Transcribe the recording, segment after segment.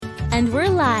And we're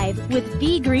live with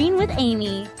Be Green with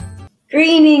Amy.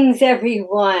 Greetings,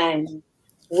 everyone.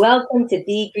 Welcome to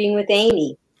Be Green with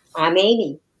Amy. I'm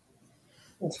Amy.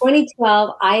 In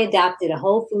 2012, I adopted a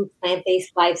whole food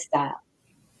plant-based lifestyle.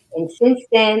 And since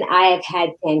then, I have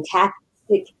had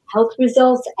fantastic health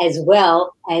results as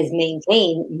well as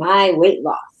maintained my weight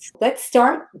loss. Let's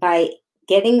start by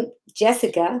getting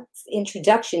Jessica's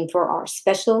introduction for our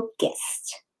special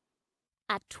guest.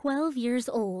 At 12 years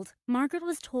old, Margaret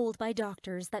was told by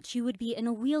doctors that she would be in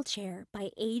a wheelchair by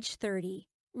age 30.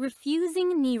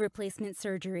 Refusing knee replacement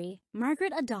surgery,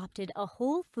 Margaret adopted a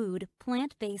whole food,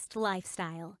 plant-based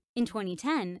lifestyle. In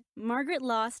 2010, Margaret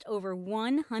lost over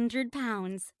 100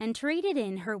 pounds and traded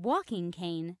in her walking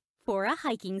cane for a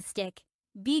hiking stick.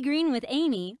 Be Green with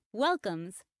Amy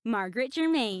welcomes Margaret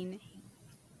Germain.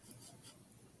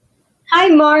 Hi,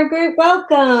 Margaret.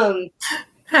 Welcome.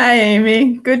 Hi,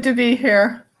 Amy. Good to be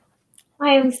here. I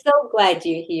am so glad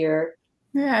you're here.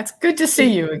 Yeah, it's good to see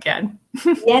you again.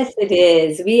 Yes, it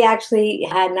is. We actually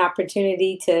had an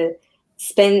opportunity to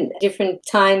spend different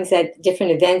times at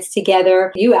different events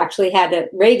together. You actually had a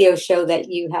radio show that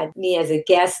you had me as a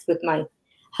guest with my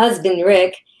husband,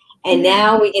 Rick. And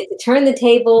now we get to turn the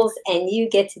tables and you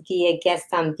get to be a guest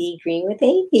on Be Green with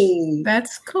Amy.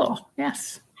 That's cool.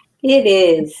 Yes. It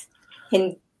is.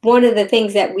 And one of the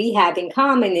things that we have in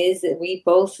common is that we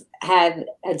both have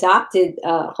adopted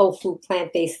a whole food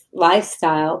plant-based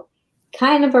lifestyle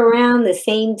kind of around the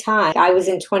same time. I was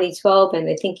in 2012 and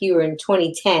I think you were in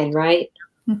 2010, right?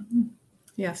 Mm-hmm.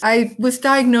 Yes. I was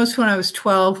diagnosed when I was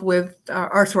 12 with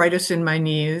arthritis in my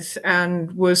knees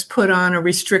and was put on a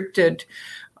restricted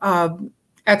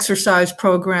exercise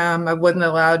program. I wasn't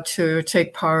allowed to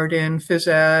take part in phys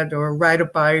ed or ride a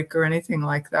bike or anything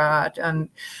like that. And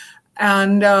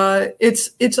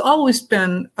it's always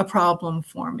been a problem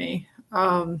for me.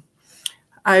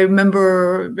 I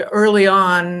remember early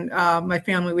on, my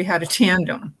family, we had a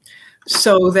tandem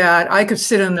so that I could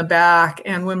sit in the back.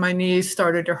 And when my knees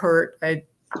started to hurt, I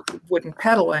wouldn't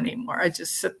pedal anymore. I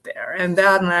just sit there. And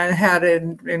I had it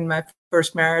in my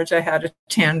first marriage, I had a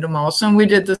tandem also. And we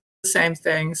did the same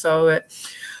thing. So that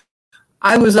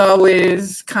I was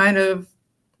always kind of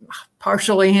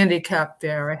partially handicapped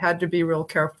there. I had to be real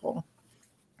careful.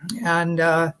 And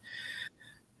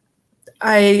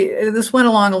this went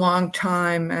along a long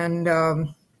time, and I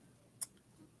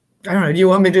don't know. Do you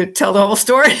want me to tell the whole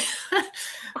story?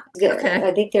 Okay.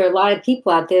 I think there are a lot of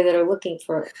people out there that are looking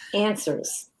for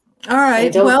answers. All right. I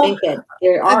don't think that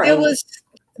there are.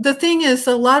 The thing is,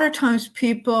 a lot of times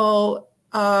people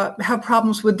have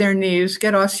problems with their knees,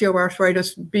 get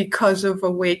osteoarthritis because of a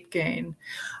weight gain.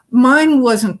 Mine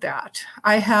wasn't that.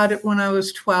 I had it when I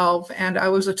was 12 and I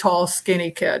was a tall, skinny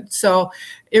kid. So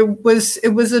it was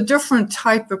a different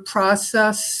type of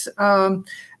process, and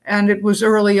it was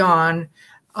early on.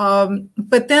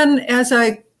 But then as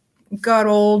I got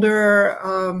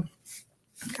older,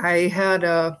 I had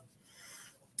a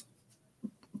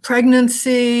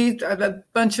pregnancy, a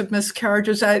bunch of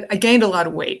miscarriages. I gained a lot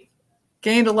of weight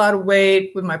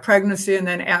with my pregnancy and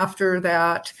then after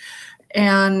that.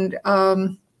 And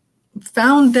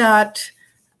found that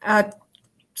at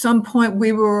some point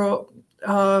we were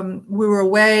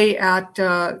away at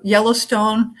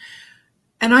Yellowstone,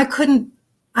 and I couldn't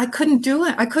do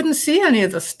it. I couldn't see any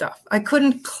of the stuff. I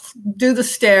couldn't do the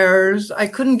stairs. I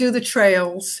couldn't do the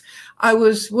trails.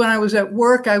 When I was at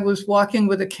work, I was walking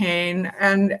with a cane,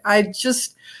 and I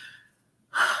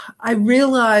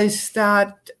realized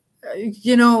that,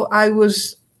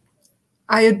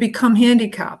 I had become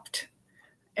handicapped.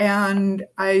 And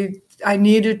I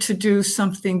needed to do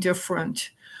something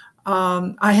different.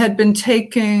 I had been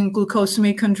taking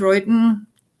glucosamine chondroitin,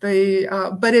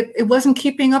 but it wasn't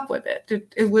keeping up with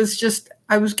it. It was just,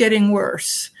 I was getting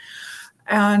worse.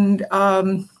 And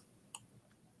when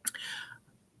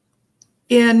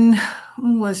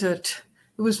was it?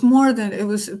 It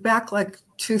was back like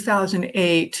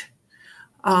 2008.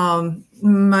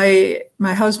 My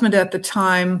husband at the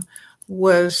time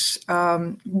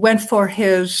went for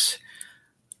his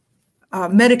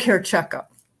Medicare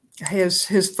checkup.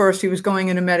 His first, he was going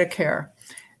into Medicare,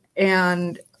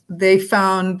 and they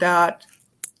found that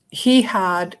he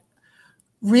had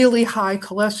really high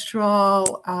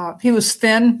cholesterol. He was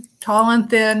thin, tall and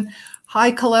thin,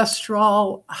 high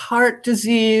cholesterol, heart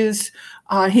disease.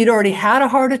 He'd already had a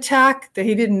heart attack that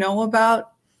he didn't know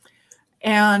about,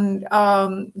 and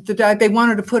they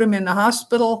wanted to put him in the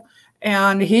hospital.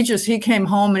 And he came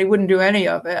home and he wouldn't do any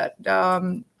of it.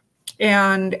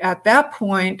 And at that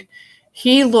point,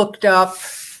 he looked up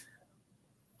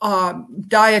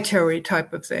dietary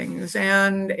type of things.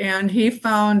 And he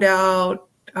found out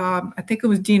I think it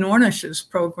was Dean Ornish's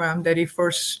program that he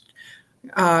first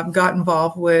got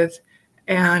involved with,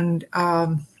 and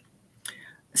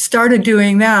started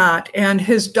doing that. And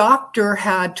his doctor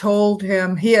had told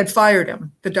him, he had fired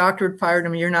him. The doctor had fired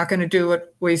him. You're not going to do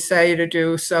what we say to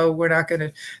do, so we're not going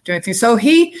to do anything. So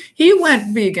he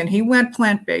went vegan. He went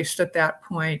plant-based at that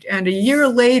point. And a year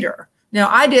later, now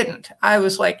I didn't. I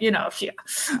was like, yeah,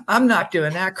 I'm not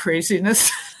doing that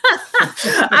craziness.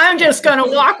 I'm just going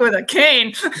to walk with a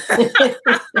cane.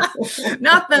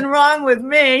 Nothing wrong with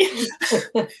me.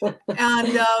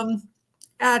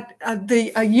 And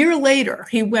a year later,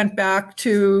 he went back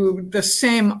to the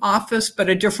same office, but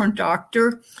a different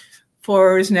doctor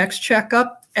for his next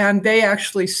checkup. And they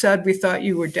actually said, we thought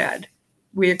you were dead.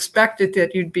 We expected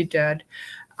that you'd be dead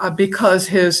because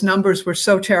his numbers were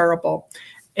so terrible.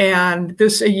 And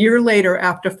this, a year later,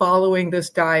 after following this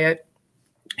diet,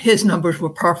 his numbers were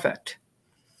perfect.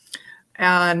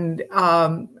 And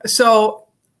so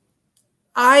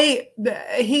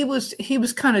he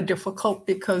was kind of difficult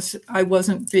because I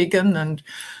wasn't vegan and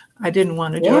I didn't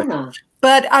want to do it.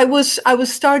 But I was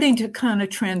starting to kind of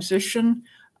transition.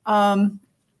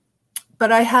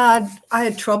 But I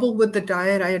had trouble with the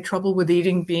diet. I had trouble with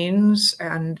eating beans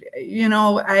and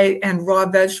and raw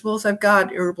vegetables. I've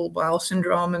got irritable bowel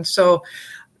syndrome, and so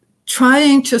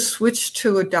trying to switch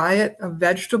to a diet of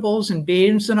vegetables and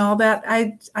beans and all that,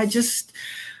 I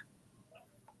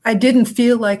didn't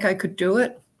feel like I could do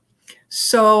it.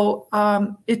 So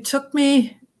it took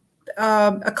me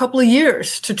a couple of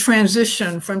years to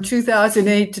transition from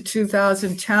 2008 to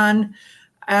 2010.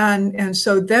 And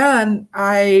so then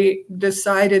I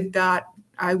decided that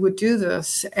I would do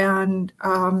this. And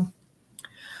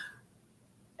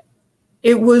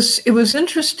it was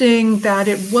interesting that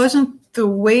it wasn't the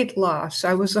weight loss.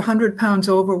 I was 100 pounds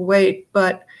overweight,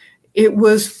 but it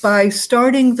was by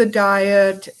starting the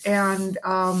diet and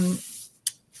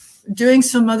doing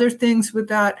some other things with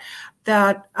that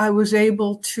I was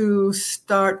able to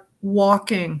start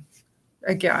walking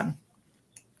again,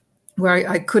 where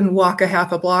I couldn't walk a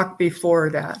half a block before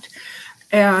that.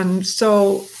 And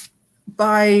so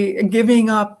by giving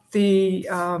up the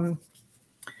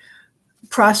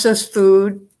processed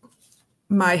food,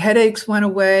 my headaches went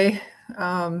away.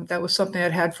 That was something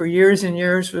I'd had for years and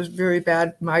years, was very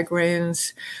bad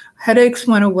migraines. Headaches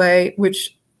went away,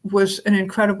 which was an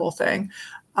incredible thing.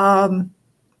 And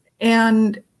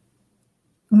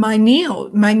my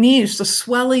knees, the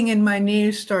swelling in my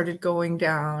knees started going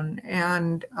down.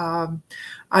 And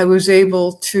I was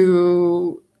able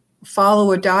to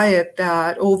follow a diet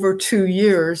that over 2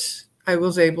 years, I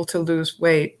was able to lose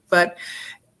weight. But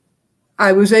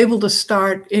I was able to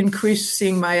start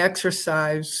increasing my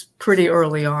exercise pretty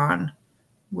early on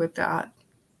with that.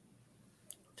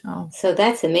 So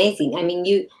that's amazing. I mean,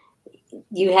 you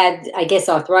had, I guess,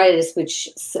 arthritis, which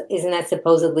isn't that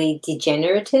supposedly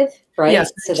degenerative, right?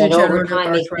 Yes, so that over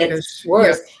time it gets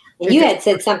worse. Yeah. And you had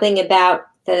said something about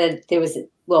that there was,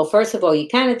 well, first of all, you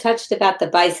kind of touched about the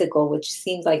bicycle, which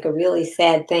seemed like a really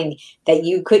sad thing, that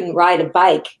you couldn't ride a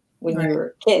bike when you were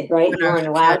a kid, right? You weren't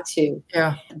allowed to.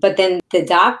 Yeah. But then the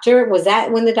doctor, was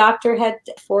that when the doctor had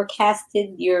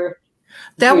forecasted your...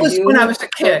 That was when I was a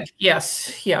kid.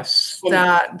 Yes.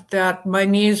 That my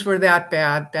knees were that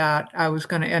bad that I was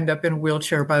going to end up in a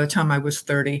wheelchair by the time I was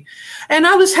 30. And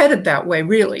I was headed that way,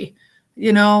 really.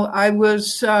 I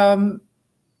was, I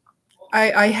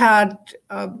had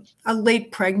a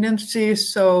late pregnancy,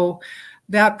 so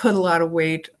that put a lot of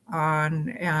weight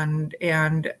on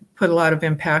and put a lot of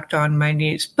impact on my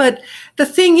knees. But the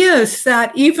thing is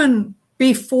that even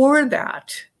before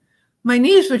that, my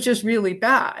knees were just really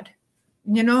bad.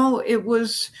 It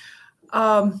was,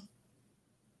 my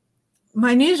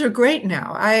knees are great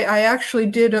now. I actually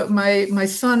did, my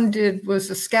son was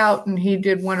a scout, and he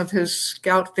did, one of his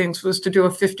scout things was to do a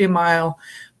 50-mile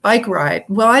bike ride.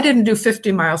 Well, I didn't do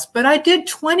 50 miles, but I did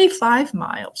 25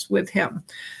 miles with him.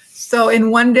 So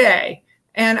in one day.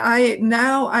 And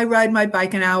now I ride my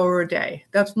bike an hour a day.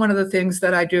 That's one of the things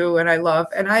that I do and I love.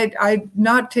 And I'm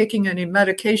not taking any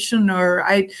medication, or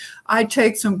I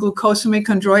take some glucosamine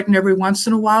chondroitin every once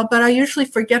in a while, but I usually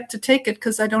forget to take it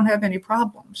because I don't have any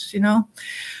problems,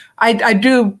 I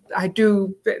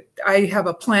have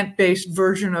a plant-based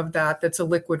version of that's a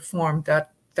liquid form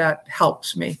that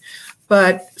helps me.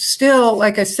 But still,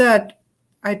 like I said,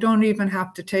 I don't even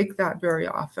have to take that very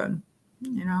often,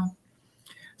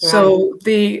 So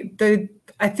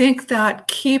I think that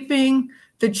keeping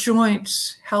the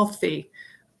joints healthy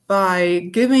by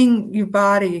giving your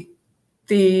body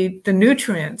the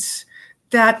nutrients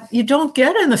that you don't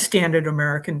get in the standard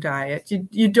American diet.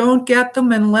 You don't get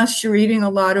them unless you're eating a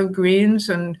lot of greens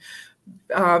and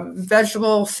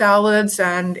vegetable salads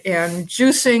and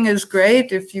juicing is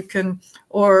great if you can,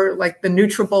 or like the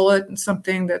NutriBullet and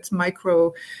something that's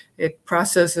micro, it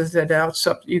processes it out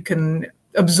so you can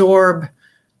absorb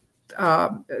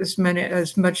as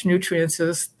much nutrients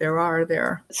as there are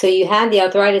there. So you had the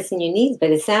arthritis in your knees,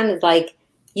 but it sounded like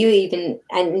you even,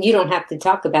 and you don't have to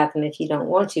talk about them if you don't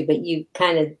want to, but you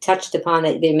kind of touched upon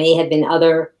that there may have been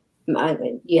other,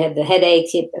 you had the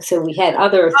headaches, so we had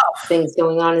other things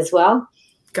going on as well.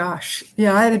 Gosh,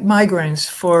 yeah, I had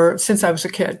migraines since I was a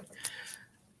kid.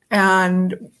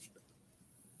 And,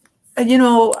 you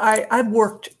know, I've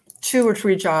worked 2 or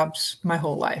 3 jobs my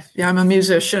whole life. Yeah, I'm a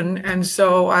musician. And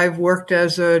so I've worked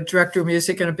as a director of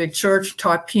music in a big church,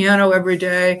 taught piano every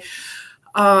day,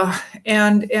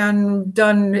 and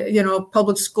done, you know,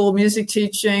 public school music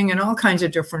teaching and all kinds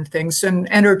of different things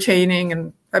and entertaining.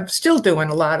 And I'm still doing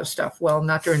a lot of stuff. Well,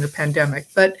 not during the pandemic,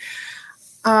 but,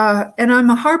 and I'm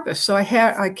a harpist. So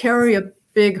I carry a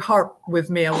big harp with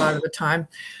me a lot of the time,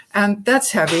 and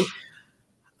that's heavy.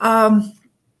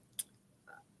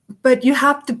 But you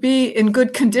have to be in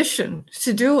good condition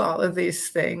to do all of these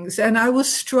things. And I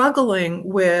was struggling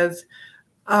with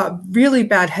really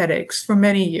bad headaches for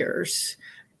many years.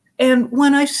 And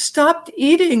when I stopped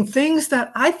eating things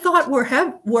that I thought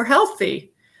were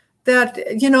healthy,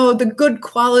 that, you know, the good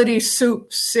quality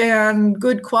soups and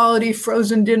good quality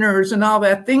frozen dinners and all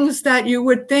that, things that you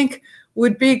would think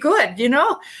would be good, you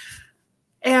know,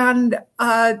 and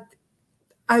I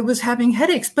was having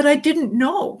headaches, but I didn't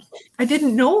know. I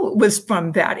didn't know it was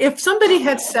from that. If somebody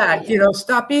had said, you know,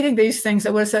 stop eating these things, I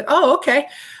would have said, oh, okay.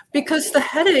 Because the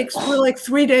headaches were like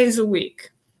 3 days a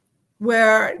week,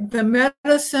 where the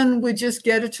medicine would just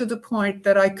get it to the point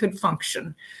that I could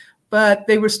function, but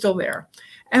they were still there.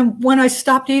 And when I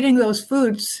stopped eating those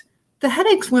foods, the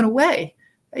headaches went away,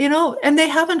 you know, and they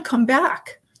haven't come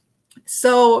back.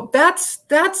 So that's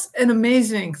an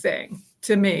amazing thing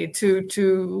to me,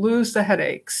 to lose the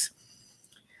headaches.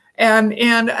 And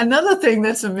another thing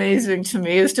that's amazing to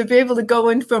me is to be able to go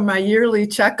in for my yearly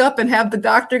checkup and have the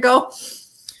doctor go,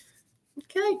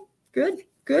 okay, good.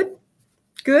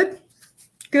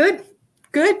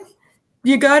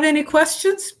 You got any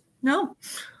questions? No?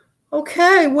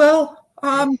 Okay, well,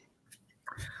 all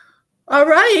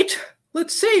right.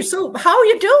 Let's see. So how are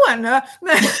you doing?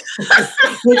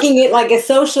 Making it like a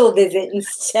social visit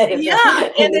instead of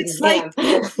and it's like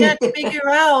you can't figure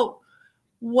out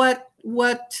what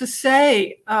to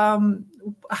say,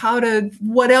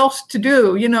 what else to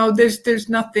do. You know, there's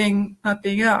nothing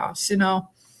else. You know,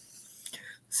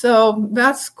 so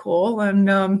that's cool.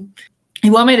 And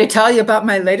you want me to tell you about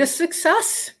my latest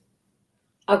success?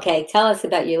 Okay, tell us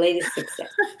about your latest success.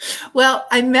 Well,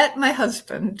 I met my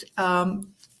husband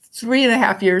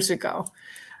 3.5 years ago.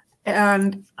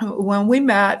 And when we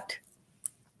met,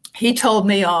 he told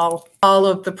me all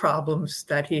of the problems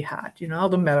that he had, you know, all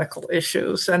the medical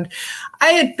issues. And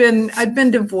I'd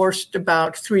been divorced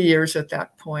about 3 years at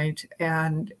that point,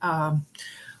 and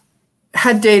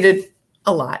had dated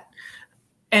a lot.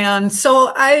 And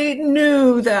so I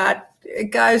knew that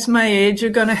guys my age are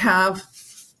going to have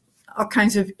all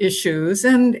kinds of issues.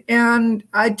 And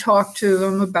I talked to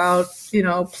them about, you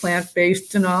know,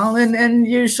 plant-based and all. And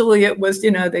usually it was,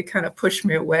 you know, they kind of pushed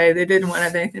me away. They didn't want to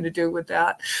have anything to do with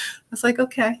that. I was like,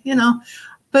 okay, you know.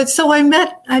 But so I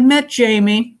met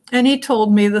Jamie, and he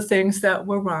told me the things that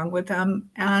were wrong with him.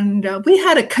 And we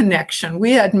had a connection.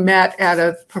 We had met at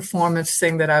a performance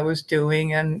thing that I was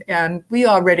doing, and we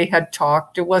already had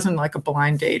talked. It wasn't like a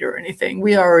blind date or anything.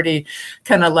 We already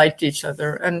kind of liked each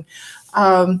other. And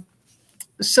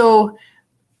so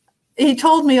he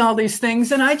told me all these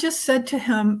things, and I just said to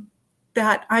him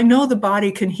that I know the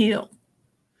body can heal.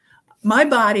 My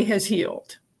body has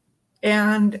healed,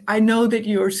 and I know that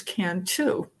yours can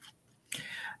too.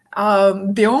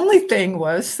 The only thing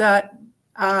was that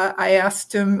I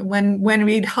asked him when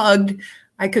we'd hugged,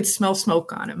 I could smell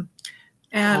smoke on him.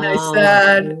 And I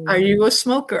said, are you a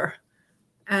smoker?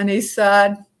 And he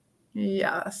said,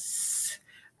 yes.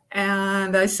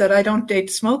 And I said, I don't date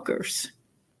smokers.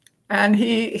 And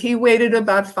he waited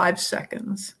about 5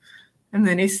 seconds. And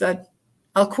then he said,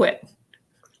 I'll quit.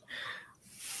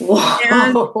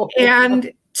 Wow.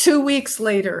 And 2 weeks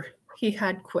later, he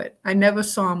had quit. I never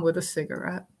saw him with a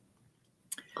cigarette.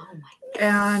 Oh my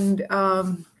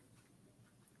God.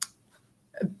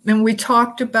 And we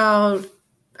talked about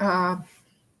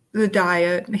the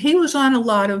diet. He was on a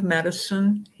lot of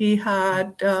medicine. He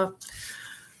had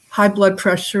high blood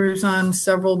pressure. He was on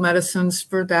several medicines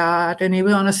for that. And he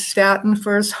was on a statin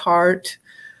for his heart.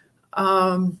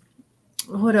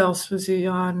 What else was he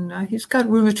on? He's got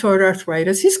rheumatoid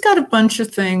arthritis. He's got a bunch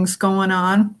of things going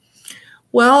on.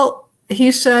 Well,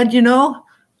 he said,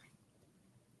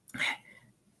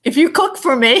 if you cook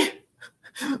for me,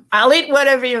 I'll eat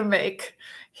whatever you make.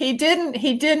 He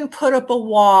didn't put up a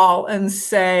wall and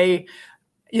say,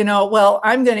 well,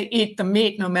 I'm going to eat the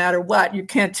meat no matter what. You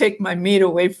can't take my meat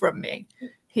away from me.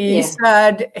 He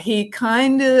said he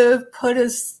kind of put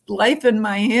his life in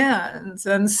my hands.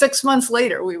 And 6 months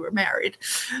later, we were married.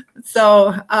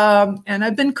 So, and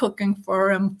I've been cooking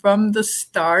for him from the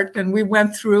start. And we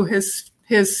went through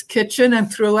his kitchen and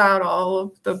threw out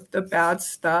all of the bad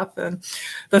stuff and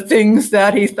the things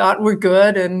that he thought were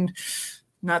good and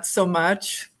not so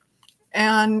much.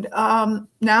 And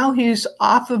now he's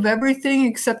off of everything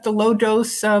except the low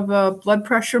dose of blood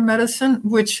pressure medicine,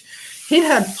 which he'd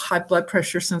had high blood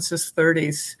pressure since his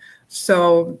 30s.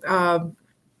 So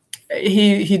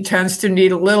he tends to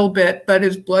need a little bit, but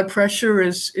his blood pressure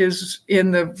is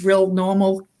in the real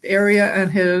normal area,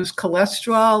 and his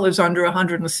cholesterol is under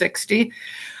 160,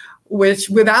 which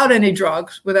without any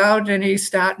drugs, without any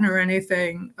statin or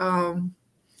anything.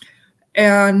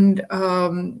 And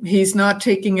he's not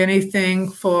taking anything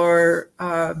for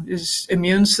his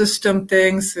immune system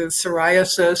things, his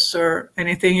psoriasis or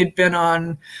anything. He'd been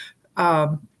on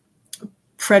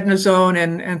prednisone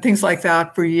and things like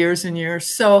that for years and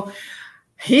years. So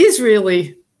he's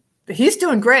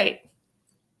doing great.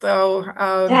 So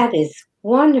that is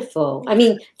wonderful. I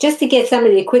mean, just to get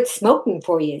somebody to quit smoking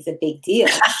for you is a big deal.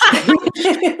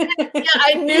 Yeah,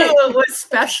 I knew it was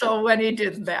special when he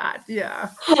did that. Yeah.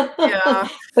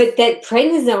 But that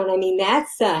prednisone, I mean,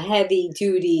 that's a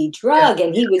heavy-duty drug,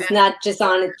 and he was not just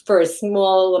on it for a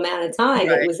small amount of time.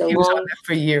 Right. It was he was on it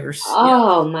for years.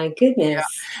 Oh, my goodness.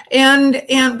 Yeah.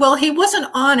 And well, he wasn't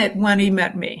on it when he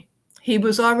met me. He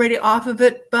was already off of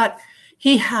it, but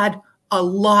he had a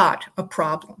lot of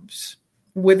problems.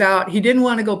 He didn't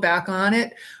want to go back on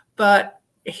it, but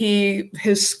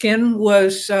his skin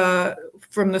was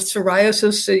from the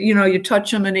psoriasis. You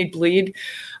touch him and he'd bleed.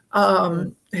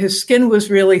 His skin was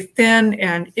really thin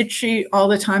and itchy all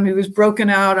the time. He was broken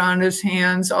out on his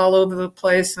hands all over the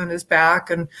place, and his back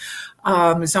and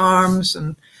his arms,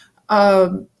 and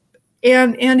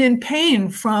in pain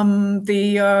from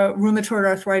the rheumatoid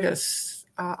arthritis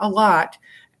a lot.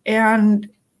 And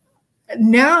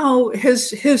now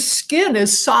his skin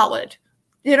is solid,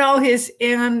 we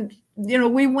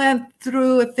went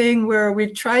through a thing where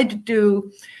we tried to do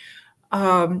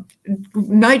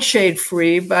nightshade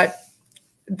free, but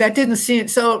that didn't seem,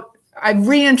 so I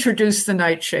reintroduced the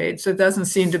nightshades. It doesn't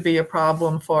seem to be a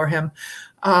problem for him.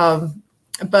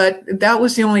 But that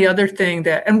was the only other thing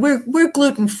and we're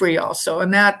gluten free also.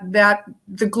 And that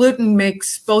the gluten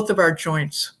makes both of our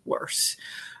joints worse.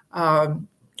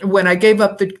 When I gave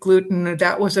up the gluten,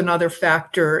 that was another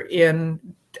factor in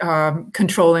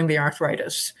controlling the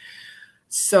arthritis.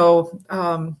 So,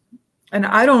 and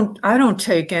I don't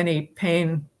take any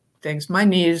pain things. My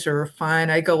knees are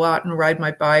fine. I go out and ride my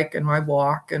bike and I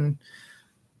walk, and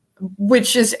we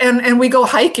go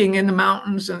hiking in the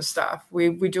mountains and stuff.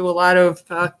 We do a lot of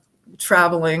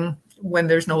traveling when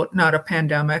there's not a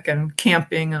pandemic, and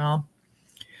camping and all.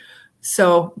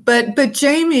 So, but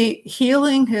Jamie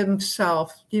healing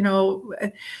himself,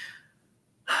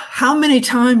 how many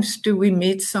times do we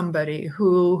meet somebody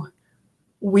who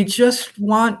we just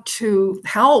want to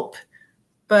help,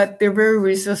 but they're very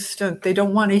resistant. They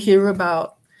don't want to hear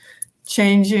about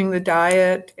changing the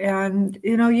diet, and,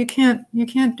 you can't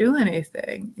do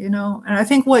anything, and I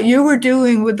think what you were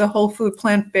doing with the whole food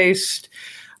plant-based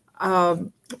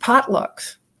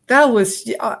potlucks, that was,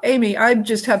 Amy, I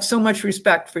just have so much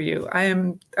respect for you.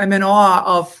 I'm in awe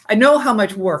of, I know how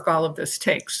much work all of this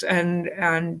takes,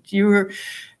 and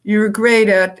you're great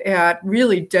at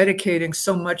really dedicating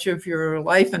so much of your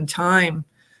life and time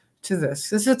to this,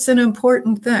 because it's an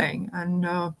important thing.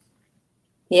 And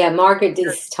yeah, Margaret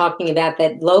is talking about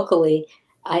that locally.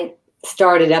 I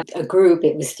started up a group.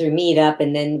 It was through Meetup,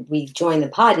 and then we joined the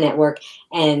Pod Network.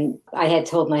 And I had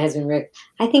told my husband, Rick,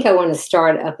 I think I want to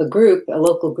start up a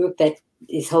local group that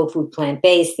is whole food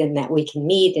plant-based, and that we can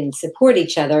meet and support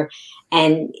each other.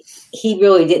 And he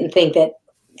really didn't think that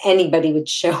anybody would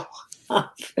show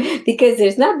up, because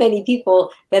there's not many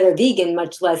people that are vegan,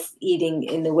 much less eating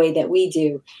in the way that we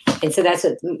do. And so that's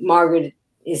what Margaret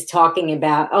is talking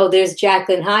about. Oh, there's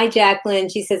Jacqueline. Hi, Jacqueline.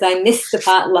 She says, I miss the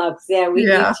potlucks. Yeah, we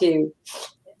do too.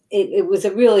 It was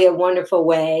really a wonderful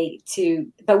way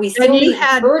but we still meet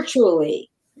virtually.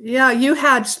 Yeah, you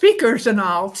had speakers and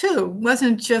all too. It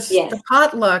wasn't just the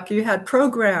potluck. You had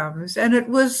programs, and it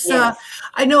was,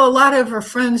 I know a lot of our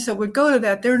friends that would go to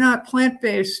that, they're not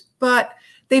plant-based, but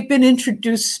they've been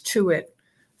introduced to it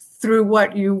through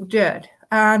what you did.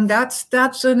 And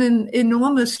that's an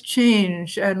enormous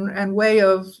change and way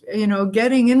of,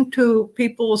 getting into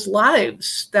people's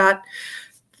lives that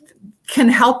can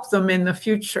help them in the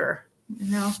future,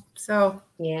 so.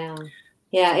 Yeah.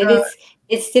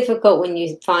 It's difficult when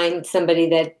you find somebody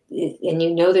that,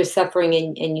 and they're suffering,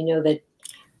 and that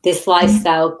this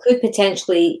lifestyle could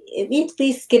potentially at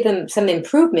least give them some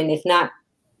improvement, if not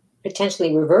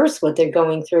potentially reverse what they're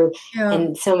going through. Yeah.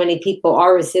 And so many people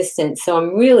are resistant. So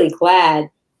I'm really glad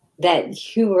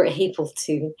that you were able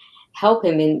to help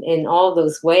him in all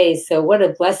those ways. So what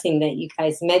a blessing that you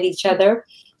guys met each other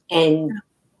and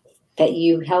that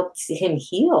you helped him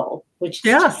heal, which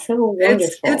is just so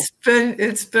wonderful.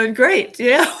 It's been great.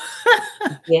 Yeah.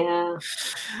 Yeah.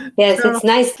 Yes, it's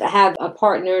nice to have a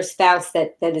partner, spouse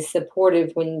that is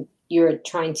supportive when you're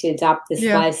trying to adopt this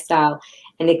lifestyle.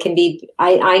 And it can be,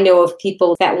 I know of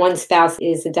people that one spouse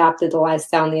is adopted the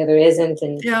lifestyle and the other isn't.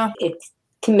 And it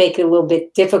can make it a little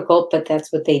bit difficult, but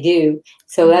that's what they do.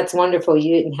 So that's wonderful.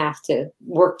 You didn't have to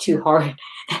work too hard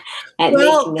at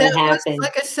making that happen.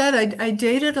 Like I said, I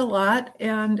dated a lot,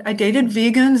 and I dated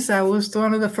vegans. That was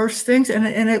one of the first things. And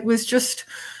it was just,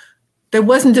 there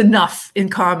wasn't enough in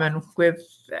common with,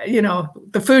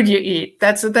 the food you eat.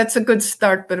 That's a good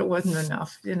start, but it wasn't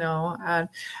enough, but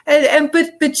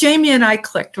Jamie and I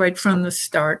clicked right from the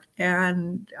start,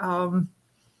 and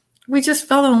we just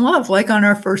fell in love, like on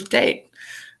our first date.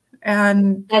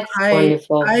 And that's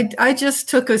wonderful. I just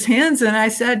took his hands and I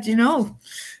said,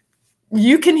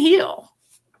 you can heal.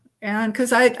 And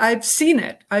because I've seen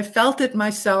it, I felt it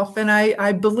myself, and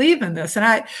I believe in this.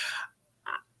 And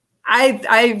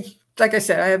I like I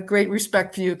said, I have great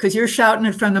respect for you because you're shouting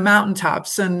it from the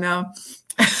mountaintops, and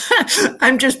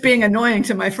I'm just being annoying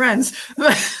to my friends.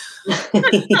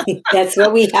 That's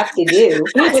what we have to do.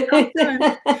 But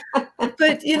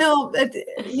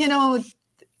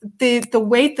the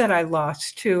weight that I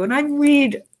lost too, and I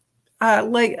read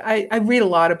I read a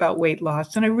lot about weight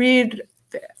loss, and I read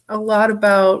a lot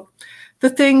about the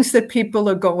things that people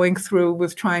are going through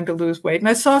with trying to lose weight. And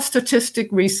I saw a statistic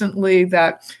recently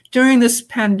that during this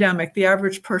pandemic, the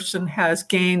average person has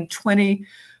gained 2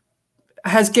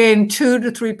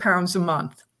 to 3 pounds a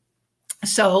month.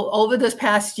 So over this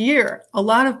past year, a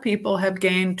lot of people have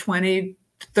gained 20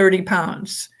 to 30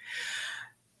 pounds.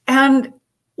 And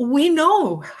we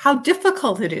know how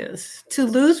difficult it is to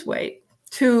lose weight,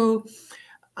 to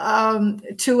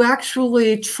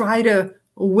actually try to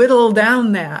whittle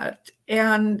down that.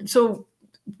 And so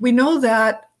we know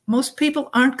that most people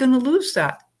aren't going to lose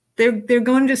that. They're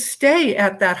going to stay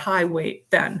at that high weight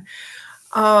then.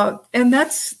 And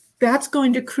that's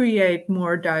going to create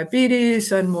more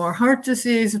diabetes and more heart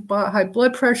disease, high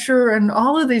blood pressure, and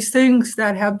all of these things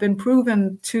that have been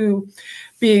proven to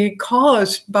be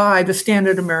caused by the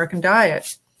standard American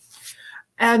diet.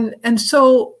 And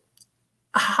so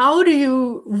how do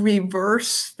you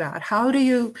reverse that?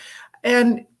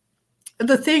 And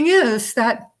the thing is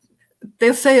that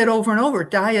they'll say it over and over,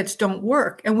 diets don't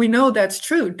work. And we know that's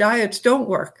true. Diets don't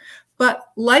work,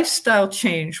 but lifestyle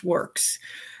change works.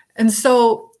 And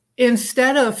so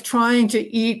instead of trying to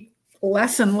eat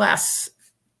less and less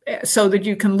so that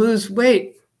you can lose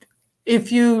weight,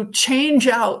 if you change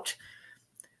out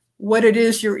what it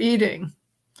is you're eating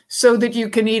so that you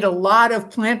can eat a lot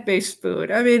of plant-based food.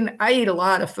 I mean, I eat a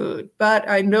lot of food, but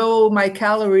I know my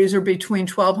calories are between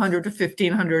 1,200 to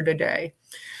 1,500 a day.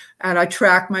 And I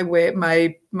track my weight,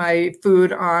 my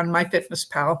food on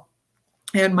MyFitnessPal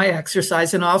and my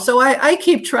exercise and all. So I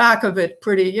keep track of it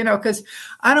pretty, because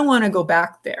I don't want to go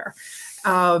back there.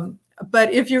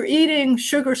 But if you're eating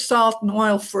sugar, salt, and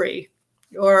oil-free,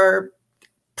 or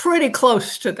pretty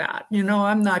close to that,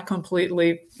 I'm not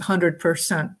completely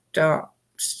 100%.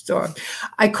 So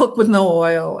I cook with no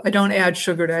oil. I don't add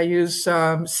sugar. I use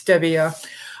stevia.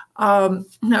 No,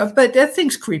 but that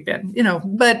things creep in,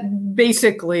 but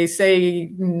basically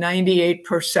say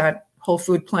 98% whole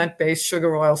food, plant-based,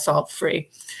 sugar, oil, salt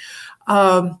free.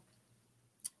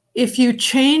 If you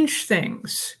change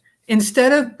things,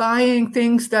 instead of buying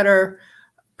things that are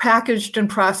packaged and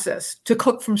processed, to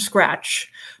cook from scratch.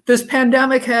 This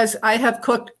pandemic I have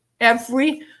cooked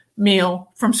every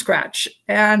meal from scratch,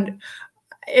 and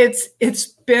it's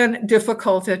been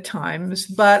difficult at times,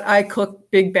 but I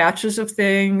cook big batches of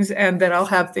things, and then I'll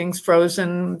have things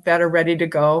frozen that are ready to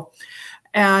go.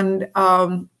 And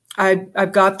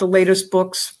I've got the latest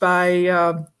books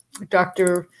by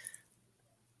Dr.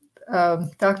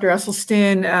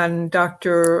 Esselstyn and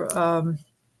Dr.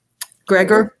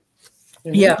 Greger.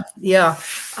 Mm-hmm. Yeah.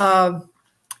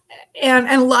 And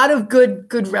a lot of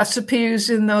good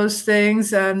recipes in those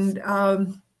things, and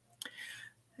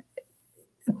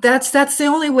that's the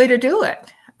only way to do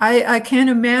it. I can't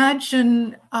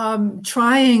imagine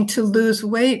trying to lose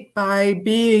weight by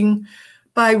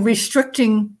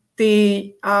restricting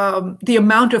the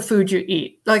amount of food you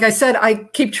eat. Like I said, I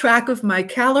keep track of my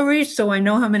calories, so I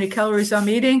know how many calories I'm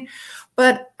eating.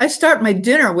 But I start my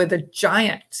dinner with a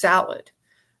giant salad,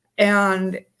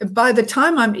 and by the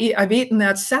time I've eaten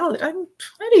that salad, I'm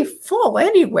pretty full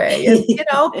anyway. And,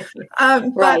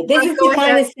 Right. This is the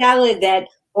kind of salad that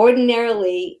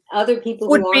ordinarily other people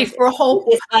would who be aren't for a whole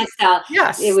this lifestyle,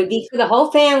 yes, it would be for the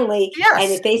whole family. Yes.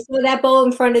 And if they saw that bowl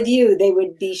in front of you, they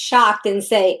would be shocked and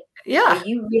say, yeah, are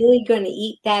you really going to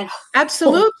eat that?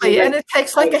 Absolutely. And it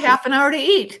takes like a half an hour to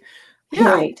eat.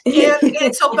 Yeah. Right.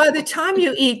 and so by the time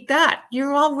you eat that,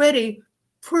 you're already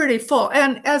pretty full.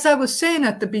 And as I was saying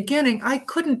at the beginning,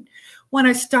 when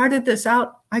I started this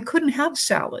out, I couldn't have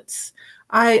salads.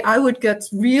 I would get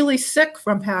really sick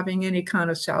from having any kind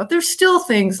of salad. There's still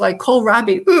things like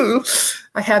kohlrabi. Ooh,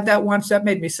 I had that once. That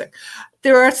made me sick.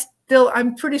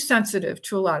 I'm pretty sensitive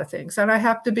to a lot of things, and I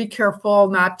have to be careful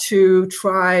not to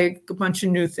try a bunch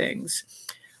of new things.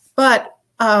 But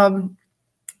I'm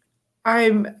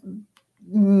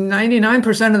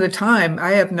 99% of the time,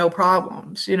 I have no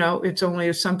problems. It's only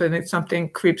if something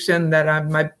creeps in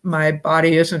that my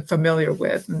body isn't familiar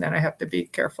with, and then I have to be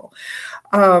careful.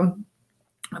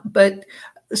 But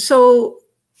so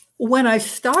when I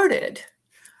started,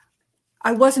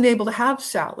 I wasn't able to have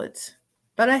salads,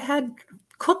 but I had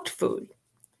cooked food.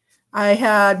 I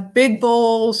had big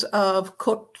bowls of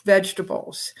cooked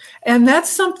vegetables. And that's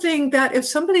something that if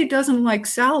somebody doesn't like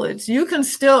salads, and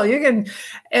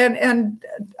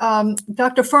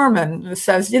Dr. Furman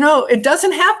says, it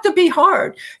doesn't have to be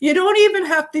hard. You don't even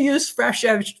have to use fresh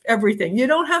everything. You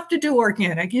don't have to do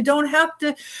organic.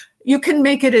 You can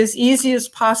make it as easy as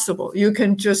possible. You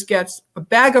can just get a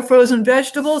bag of frozen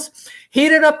vegetables,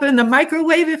 heat it up in the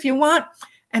microwave if you want,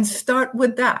 and start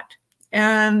with that.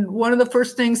 And one of the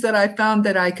first things that I found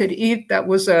that I could eat that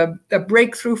was a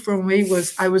breakthrough for me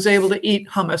was I was able to eat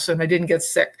hummus and I didn't get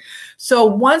sick. So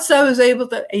once I was able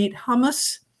to eat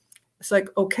hummus, it's like,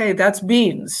 okay, that's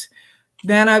beans.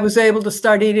 Then I was able to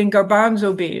start eating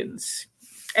garbanzo beans.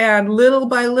 And little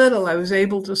by little, I was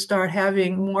able to start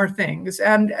having more things.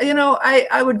 And,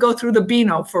 I would go through the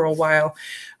Beano for a while,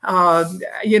 and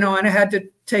I had to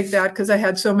take that because I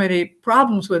had so many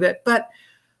problems with it. But,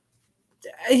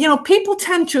 people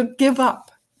tend to give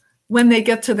up when they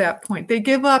get to that point. They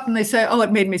give up and they say, oh,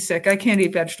 it made me sick. I can't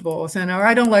eat vegetables, or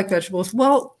I don't like vegetables.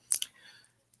 Well,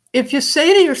 if you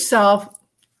say to yourself,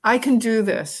 I can do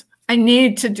this. I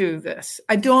need to do this.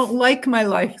 I don't like my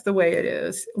life the way it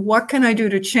is. What can I do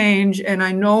to change? And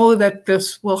I know that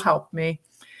this will help me.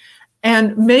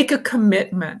 And make a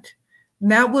commitment.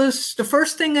 And that was the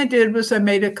first thing I did was I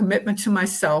made a commitment to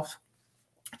myself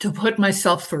to put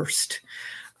myself first.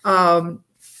 Rather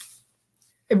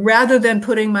than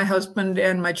putting my husband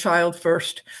and my child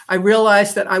first, I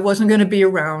realized that I wasn't going to be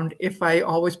around if I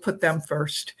always put them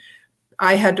first.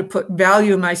 I had to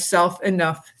value myself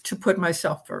enough to put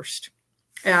myself first.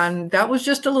 And that was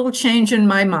just a little change in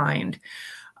my mind,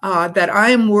 that I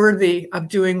am worthy of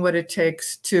doing what it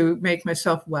takes to make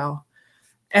myself well.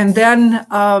 And then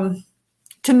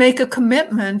to make a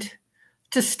commitment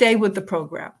to stay with the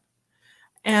program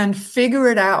and figure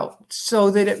it out so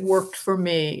that it worked for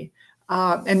me,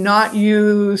 and not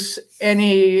use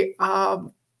any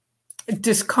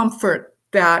discomfort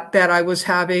that I was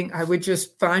having. I would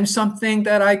just find something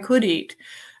that I could eat.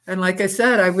 And like I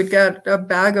said, I would get a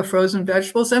bag of frozen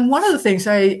vegetables. And one of the things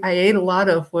I ate a lot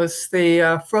of was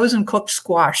the frozen cooked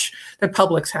squash that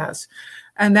Publix has.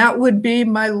 And that would be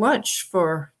my lunch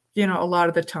for, a lot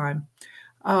of the time.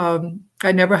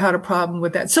 I never had a problem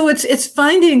with that. So it's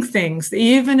finding things,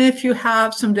 even if you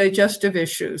have some digestive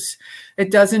issues. It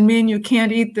doesn't mean you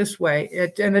can't eat this way.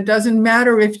 And it doesn't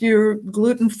matter if you're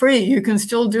gluten-free. You can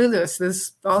still do this.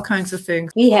 There's all kinds of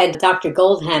things. We had Dr.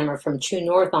 Goldhammer from True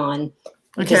North on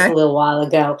just a little while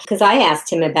ago, because I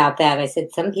asked him about that. I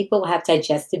said, some people have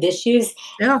digestive issues.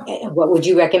 Yeah. What would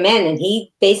you recommend? And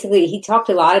he talked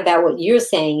a lot about what you're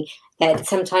saying, that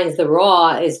sometimes the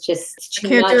raw is just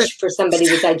too much for somebody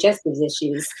with digestive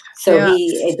issues. So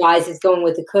he advises going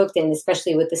with the cooked, and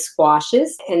especially with the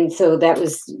squashes. And so that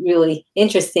was really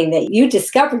interesting that you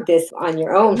discovered this on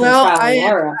your own. Well, from trial and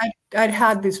error. I'd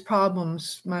had these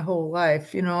problems my whole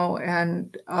life,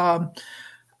 and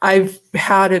I've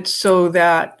had it so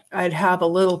that I'd have a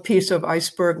little piece of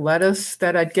iceberg lettuce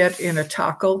that I'd get in a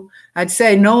taco. I'd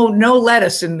say, no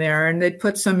lettuce in there. And they'd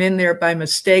put some in there by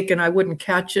mistake and I wouldn't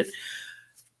catch it.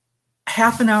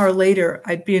 half an hour later,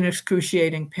 I'd be in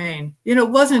excruciating pain. You know,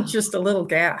 it wasn't just a little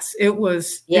gas. It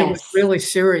was really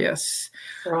serious.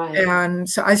 Right. And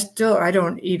so I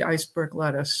don't eat iceberg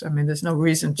lettuce. I mean, there's no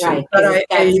reason to. Right. But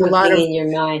I eat a lot of in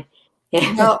your mind.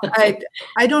 Yeah. Well,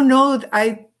 I don't know.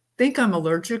 I think I'm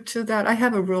allergic to that. I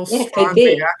have a real strong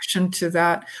reaction to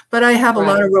that. But I have a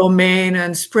lot of romaine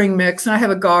and spring mix, and I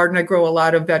have a garden. I grow a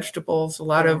lot of vegetables, a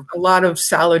lot of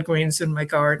salad greens in my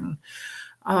garden.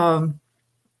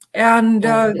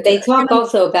 They talk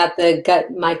also about the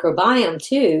gut microbiome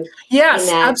too. Yes,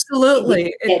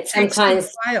 absolutely. It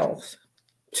sometimes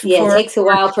it takes a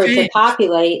while for it to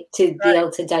populate to be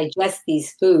able to digest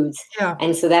these foods. Yeah.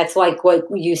 And so that's like what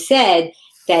you said,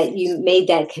 that you made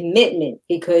that commitment,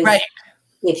 because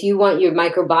if you want your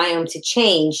microbiome to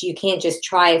change, you can't just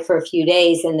try it for a few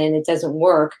days and then it doesn't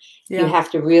work. Yeah. You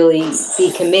have to really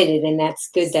be committed, and that's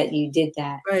good that you did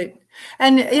that. Right.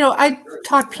 And, you know, I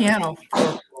taught piano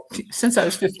since I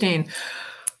was 15.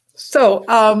 So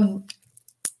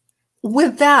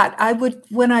with that,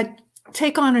 when I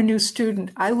take on a new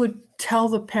student, I would tell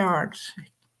the parents,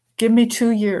 give me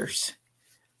 2 years,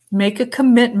 make a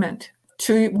commitment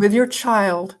with your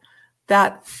child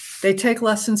that they take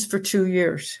lessons for 2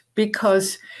 years.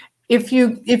 Because if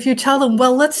you tell them,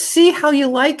 well, let's see how you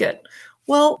like it.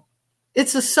 Well,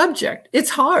 it's a subject. It's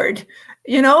hard.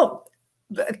 You know,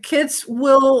 kids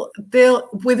they'll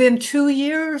within 2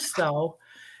 years though,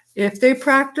 if they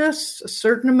practice a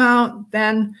certain amount,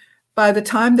 then by the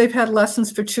time they've had lessons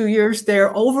for 2 years,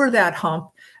 they're over that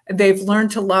hump and they've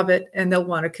learned to love it and they'll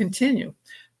want to continue.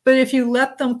 But if you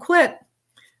let them quit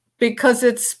because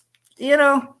it's, you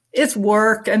know, it's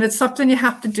work and it's something you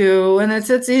have to do and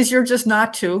it's easier just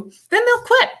not to, then they'll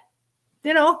quit.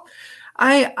 You know,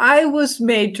 I was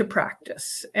made to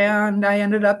practice, and I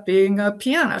ended up being a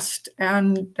pianist,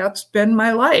 and that's been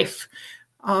my life.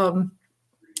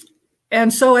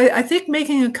 And so I think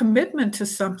making a commitment to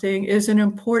something is an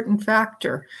important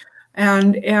factor.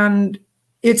 And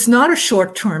it's not a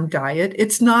short-term diet.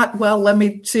 It's not, well, let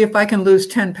me see if I can lose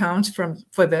 10 pounds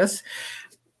for this.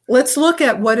 Let's look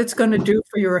at what it's going to do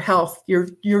for your health,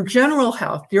 your general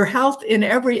health, your health in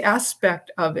every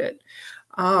aspect of it.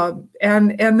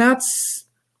 And that's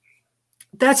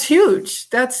huge.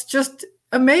 That's just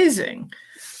amazing.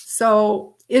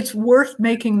 So it's worth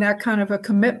making that kind of a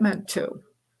commitment to.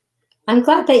 I'm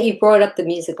glad that you brought up the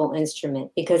musical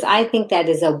instrument, because I think that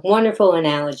is a wonderful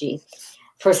analogy.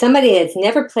 For somebody that's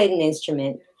never played an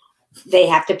instrument, they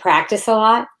have to practice a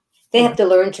lot. They have to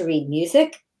learn to read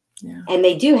music, and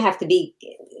they do have to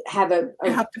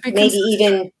maybe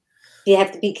even you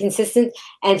have to be consistent.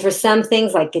 And for some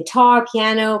things like guitar,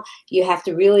 piano, you have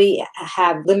to really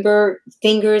have limber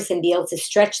fingers and be able to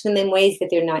stretch them in ways that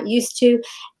they're not used to.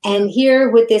 And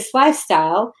here with this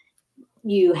lifestyle,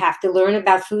 you have to learn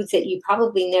about foods that you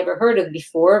probably never heard of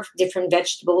before, different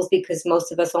vegetables, because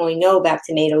most of us only know about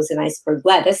tomatoes and iceberg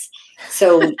lettuce.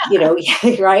 So, you know,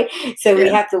 right? So we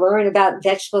have to learn about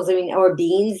vegetables or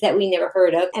beans that we never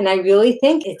heard of. And I really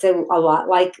think it's a lot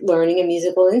like learning a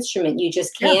musical instrument. You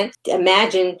just can't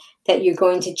imagine that you're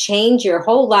going to change your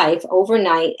whole life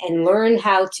overnight and learn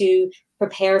how to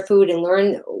prepare food and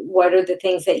learn what are the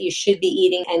things that you should be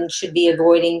eating and should be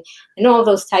avoiding and all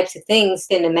those types of things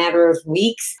in a matter of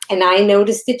weeks. And I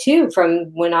noticed it too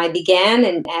from when I began,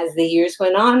 and as the years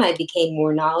went on, I became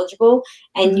more knowledgeable.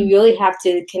 And you really have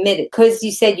to commit it, because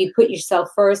you said you put yourself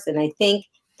first. And I think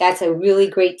that's a really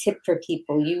great tip for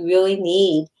people. You really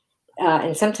need,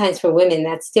 and sometimes for women,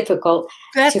 that's difficult,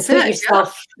 to put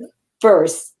yourself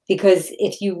first, because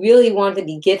if you really want to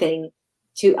be giving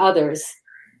to others,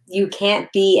 you can't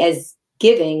be as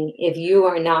giving if you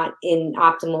are not in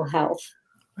optimal health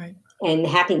and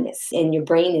happiness, and your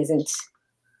brain isn't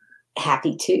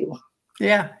happy too.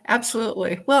 Yeah,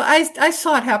 absolutely. Well, I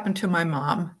saw it happen to my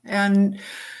mom, and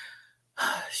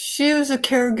she was a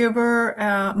caregiver.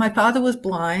 My father was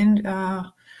blind.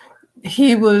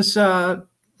 He was a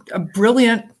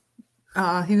brilliant,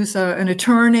 he was an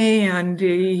attorney, and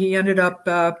he ended up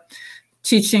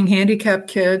teaching handicapped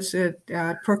kids at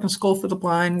Perkins School for the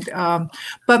Blind.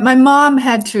 But my mom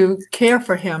had to care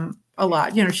for him a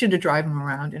lot. You know, she had to drive him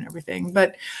around and everything.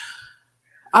 But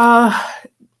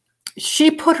she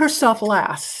put herself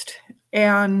last.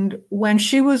 And when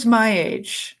she was my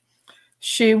age,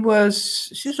 she's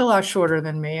a lot shorter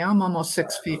than me. I'm almost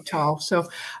 6 feet tall.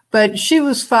 But she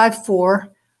was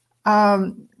 5'4".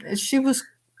 She was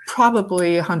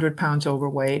probably 100 pounds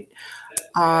overweight.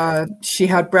 She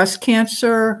had breast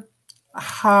cancer,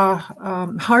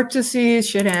 heart disease,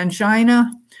 she had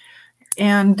angina,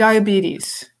 and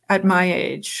diabetes at my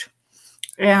age.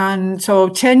 And so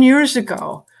 10 years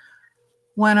ago,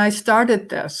 when I started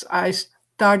this. I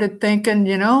started thinking,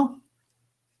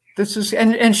 this is,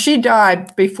 and she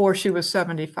died before she was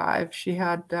 75. She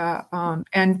had,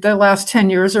 and the last 10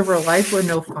 years of her life were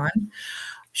no fun.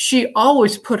 She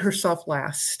always put herself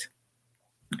last.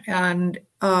 And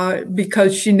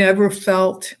because she never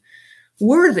felt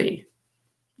worthy.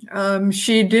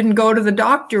 She didn't go to the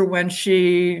doctor when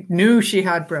she knew she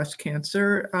had breast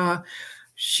cancer.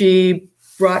 She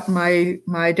brought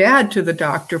my dad to the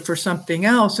doctor for something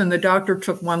else, and the doctor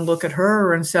took one look at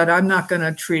her and said, "I'm not going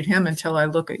to treat him until I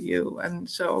look at you." And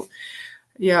so,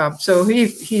 yeah, so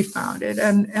he found it,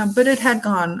 and but it had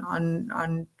gone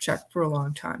unchecked for a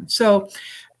long time. So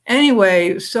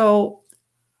anyway, so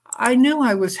I knew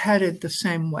I was headed the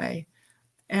same way,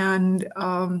 and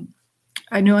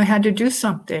I knew I had to do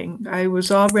something. I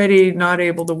was already not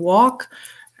able to walk,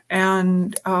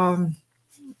 and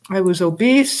I was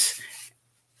obese,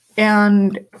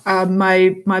 and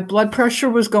my blood pressure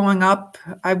was going up.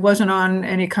 I wasn't on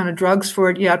any kind of drugs for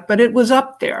it yet, but it was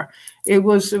up there. It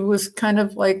was kind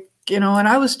of like, and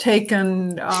I was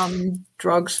taking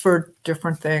drugs for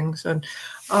different things,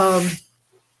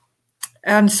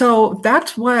 and so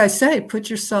that's why I say put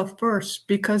yourself first,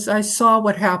 because I saw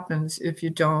what happens if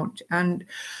you don't. And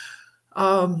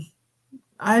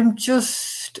I'm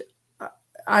just,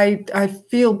 I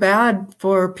feel bad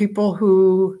for people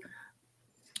who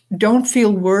don't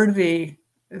feel worthy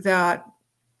that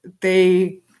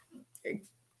they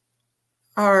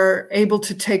are able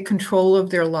to take control of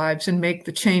their lives and make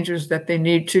the changes that they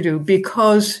need to do,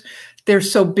 because they're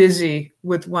so busy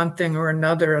with one thing or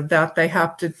another that they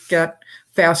have to get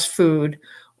fast food,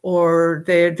 or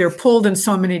they're pulled in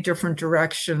so many different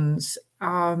directions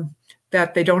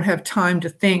that they don't have time to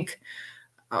think.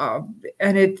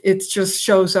 And it just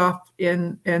shows up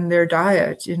in their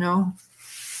diet,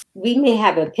 We may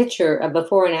have a picture, a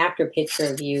before and after picture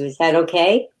of you. Is that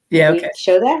okay? Yeah. Can we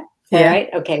show that? Yeah. All right.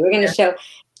 Okay. We're going to show,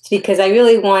 because I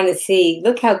really want to see,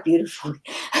 look how beautiful.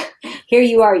 Here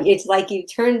you are. It's like you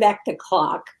turn back the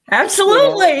clock.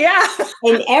 Absolutely. Yeah.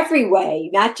 In every way,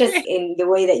 not just in the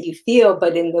way that you feel,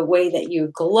 but in the way that you're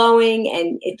glowing.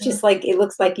 And it's just like, it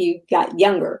looks like you got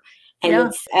younger.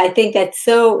 And I think that's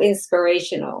so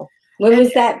inspirational. When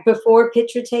was that before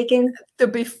picture taken? The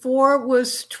before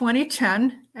was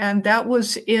 2010, and that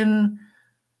was in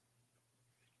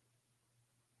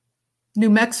New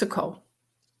Mexico.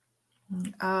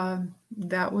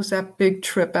 That was that big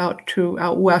trip out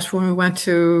west when we went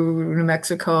to New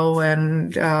Mexico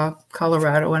and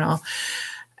Colorado and all.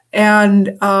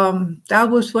 And that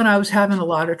was when I was having a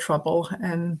lot of trouble.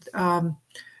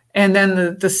 And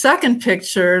then the second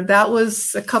picture, that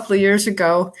was a couple of years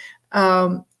ago.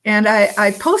 And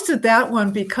I posted that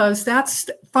one because that's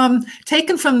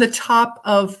taken from the top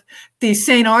of the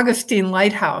St. Augustine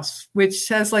Lighthouse, which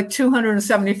has like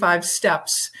 275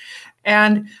 steps.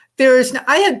 And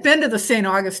I had been to the St.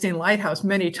 Augustine Lighthouse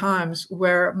many times,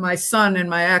 where my son and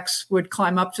my ex would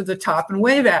climb up to the top and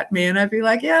wave at me, and I'd be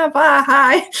like, "Yeah, bye,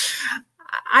 hi."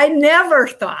 I never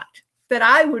thought that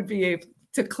I would be able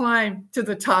to climb to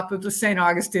the top of the St.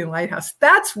 Augustine Lighthouse.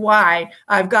 That's why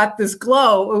I've got this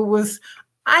glow.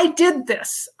 I did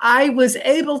this. I was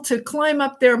able to climb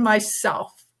up there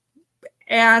myself.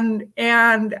 And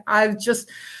that's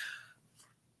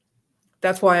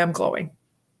why I'm glowing.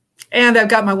 And I've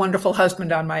got my wonderful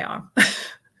husband on my arm.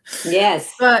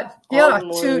 Yes. But yeah,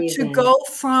 to go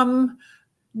from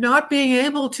not being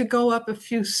able to go up a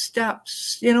few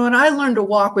steps, and I learned to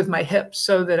walk with my hips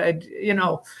so that I'd,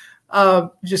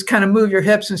 just kind of move your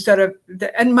hips instead of,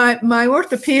 and my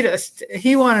orthopedist,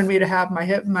 he wanted me to have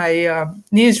my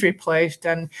knees replaced,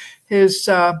 and his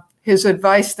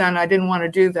advice then, I didn't want to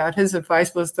do that. His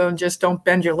advice was, don't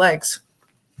bend your legs.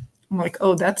 I'm like,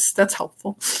 oh, that's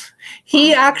helpful.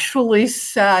 He actually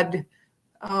said,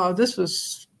 this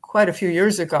was quite a few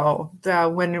years ago,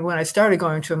 that when I started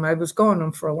going to him, I was going to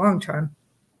him for a long time.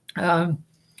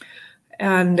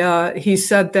 And he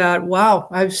said that, wow,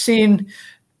 I've seen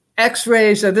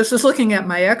x-rays, this is looking at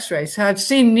my x-rays, I've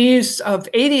seen knees of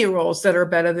 80-year-olds that are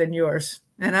better than yours.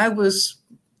 And I was,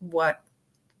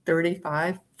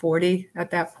 35, 40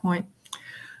 at that point.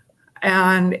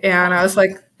 And I was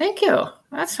like, thank you.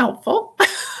 That's helpful.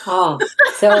 Oh,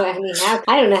 so I mean,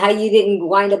 I don't know how you didn't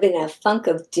wind up in a funk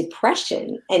of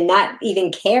depression and not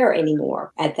even care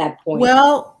anymore at that point.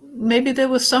 Well, maybe there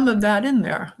was some of that in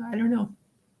there. I don't know.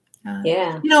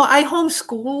 Yeah. I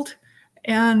homeschooled,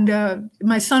 and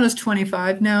my son is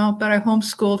 25 now, but I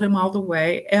homeschooled him all the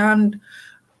way. And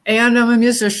I'm a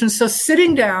musician. So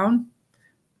sitting down,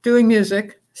 doing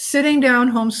music, sitting down,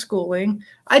 homeschooling.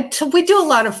 We do a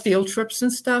lot of field trips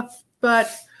and stuff, but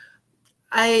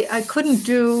I couldn't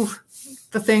do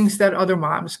the things that other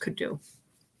moms could do.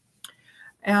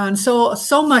 And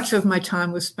so much of my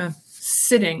time was spent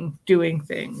sitting, doing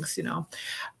things,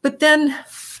 But then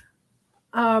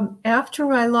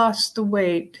after I lost the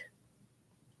weight,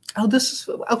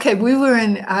 we were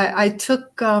I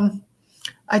took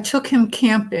him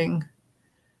camping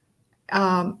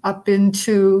up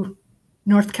into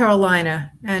North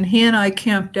Carolina, and he and I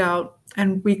camped out,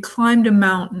 and we climbed a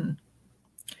mountain.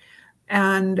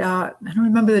 And I don't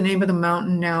remember the name of the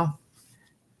mountain now.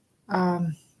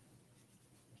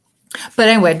 But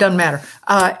anyway, it doesn't matter.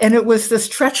 And it was this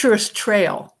treacherous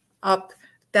trail up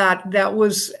that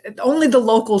was only the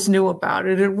locals knew about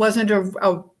it. It wasn't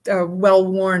a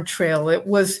well-worn trail. It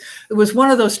was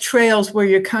one of those trails where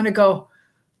you kind of go,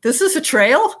 this is a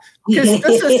trail?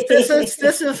 Because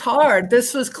this is hard.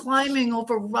 This was climbing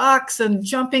over rocks and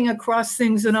jumping across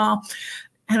things and all.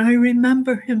 And I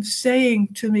remember him saying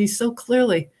to me so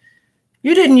clearly,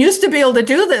 "You didn't used to be able to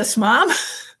do this, Mom."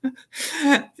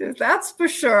 That's for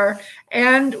sure.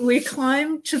 And we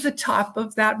climbed to the top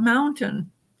of that mountain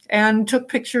and took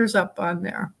pictures up on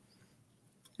there.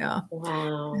 Yeah.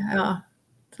 Wow. Yeah.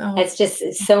 So it's just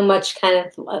so much kind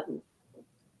of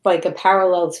like a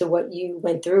parallel to what you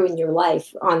went through in your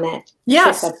life on that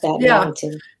trip up that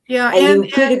mountain. Yeah. And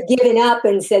you could have given up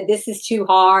and said, this is too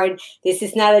hard. This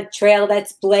is not a trail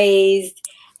that's blazed.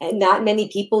 And not many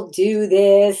people do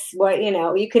this.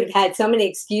 You could have had so many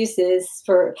excuses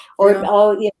turning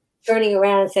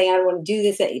around and saying, I don't want to do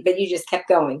this, but you just kept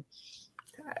going.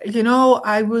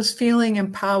 I was feeling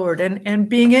empowered and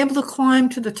being able to climb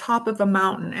to the top of a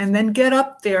mountain and then get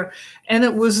up there. And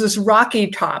it was this rocky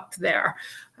top there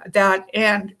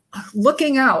and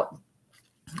looking out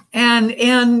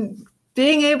and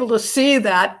being able to see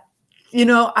that,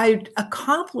 I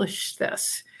accomplished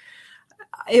this.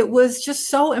 It was just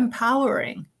so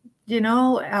empowering.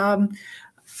 I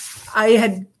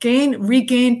had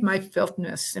regained my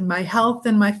fitness and my health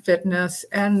and my fitness.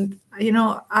 And,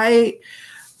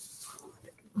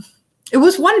 it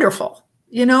was wonderful,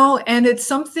 and it's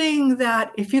something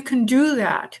that if you can do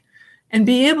that and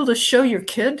be able to show your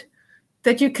kid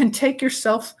that you can take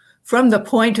yourself from the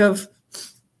point of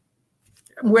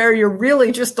where you're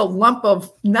really just a lump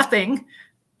of nothing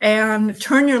and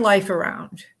turn your life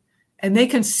around, and they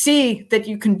can see that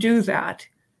you can do that,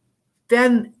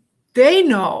 then they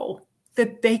know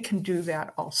that they can do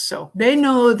that also. They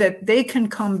know that they can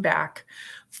come back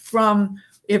from,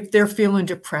 if they're feeling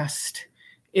depressed,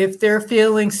 if they're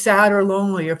feeling sad or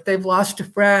lonely, if they've lost a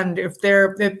friend, if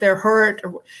they're hurt,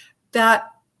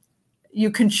 that you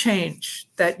can change,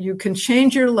 that you can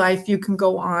change your life, you can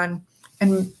go on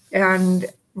and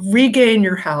regain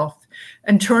your health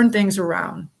and turn things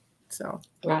around. So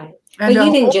right. But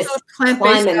you didn't just climb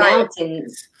a mountain.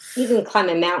 You didn't climb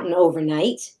a mountain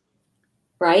overnight,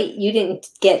 right? You didn't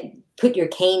put your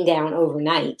cane down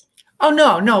overnight. Oh,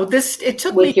 no. It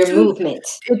took with your movement.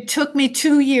 It took me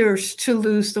 2 years to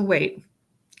lose the weight.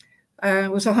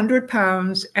 It was 100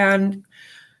 pounds, and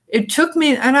it took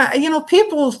me. And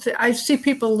I see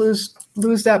people lose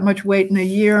that much weight in a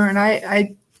year,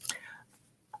 and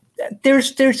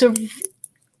there's a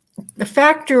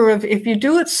factor of if you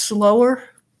do it slower,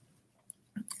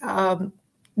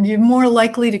 you're more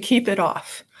likely to keep it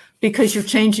off because you're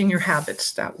changing your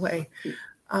habits that way.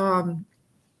 And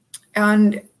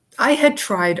I had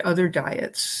tried other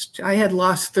diets. I had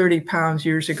lost 30 pounds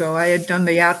years ago. I had done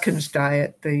the Atkins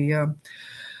diet, the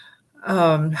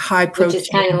high protein. Which is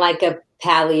kind of like a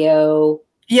paleo.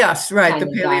 Yes, right, the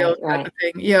paleo diet, right. type of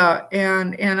thing. Yeah,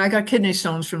 and I got kidney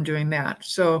stones from doing that.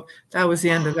 So that was the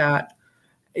end of that.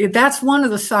 That's one of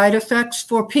the side effects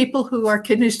for people who are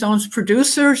kidney stones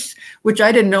producers, which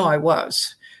I didn't know I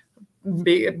was.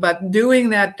 But doing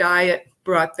that diet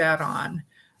brought that on.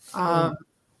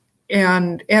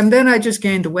 And then I just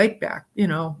gained the weight back,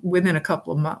 within a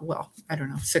couple of months. Well, I don't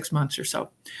know, 6 months or so.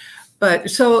 But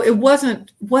so it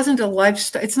wasn't a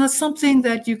lifestyle. It's not something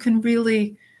that you can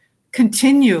really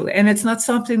continue, and it's not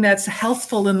something that's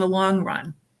healthful in the long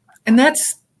run. And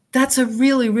that's a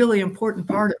really, really important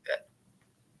part of it,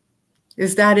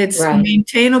 is that it's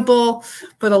maintainable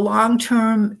for the long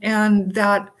term, and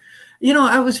that,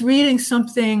 I was reading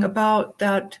something about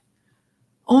that.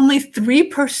 Only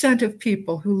 3% of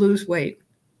people who lose weight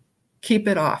keep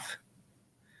it off.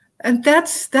 And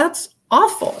that's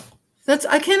awful.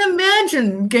 I can't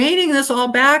imagine gaining this all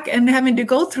back and having to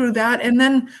go through that and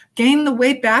then gain the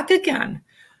weight back again.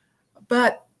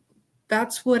 But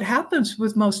that's what happens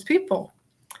with most people.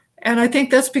 And I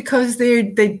think that's because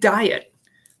they diet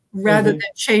rather than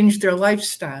change their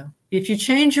lifestyle. If you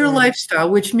change your lifestyle,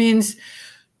 which means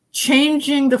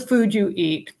changing the food you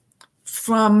eat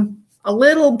from a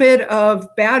little bit of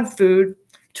bad food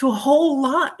to a whole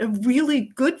lot of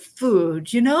really good food.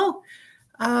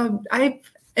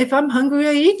 If I'm hungry,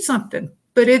 I eat something,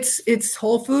 but it's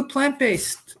whole food,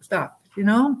 plant-based stuff,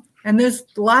 and there's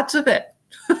lots of it.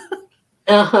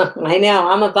 I know.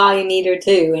 I'm a volume eater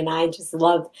too, and I just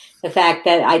love the fact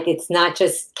that it's not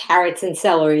just carrots and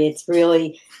celery. It's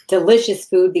really delicious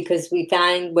food because we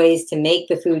find ways to make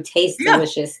the food taste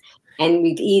delicious, and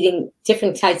we're eating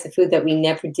different types of food that we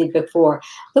never did before.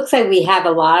 Looks like we have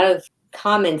a lot of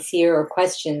comments here or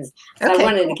questions. So I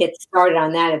wanted to get started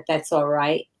on that, if that's all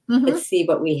right. Mm-hmm. Let's see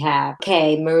what we have.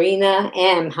 Okay, Marina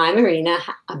M. Hi, Marina.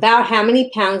 About how many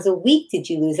pounds a week did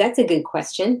you lose? That's a good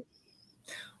question.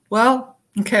 Well,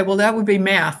 that would be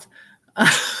math.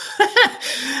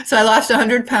 So I lost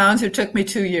 100 pounds. It took me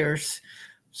 2 years.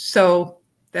 So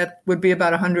that would be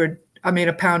about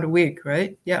a pound a week,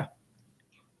 right? Yeah.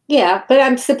 Yeah, but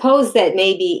I suppose that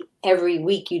maybe every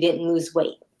week you didn't lose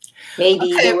weight.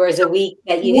 Maybe there was a week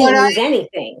that you didn't lose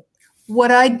anything.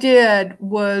 What I did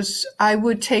was I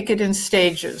would take it in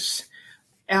stages.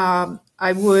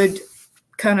 I would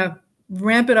kind of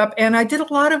ramp it up, and I did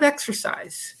a lot of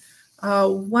exercise.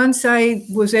 Once I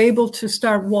was able to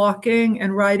start walking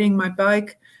and riding my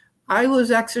bike, I was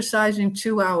exercising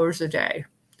 2 hours a day.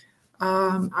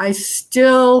 I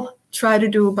still try to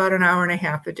do about an hour and a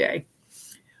half a day,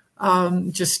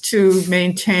 just to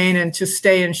maintain and to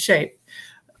stay in shape.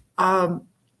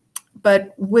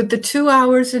 But with the 2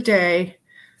 hours a day,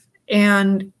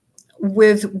 and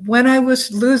when I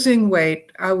was losing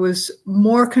weight, I was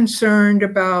more concerned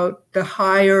about the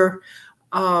higher,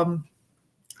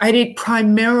 I'd eat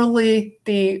primarily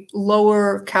the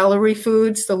lower calorie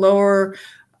foods, a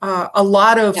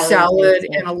lot of salad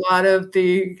and a lot of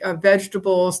the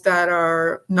vegetables that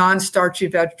are non-starchy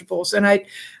vegetables. And I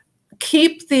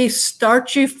keep the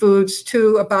starchy foods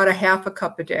to about a half a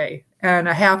cup a day, and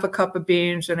a half a cup of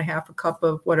beans and a half a cup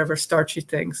of whatever starchy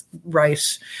things,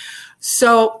 rice.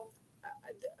 So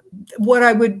what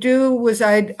I would do was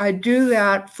I'd do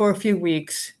that for a few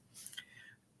weeks,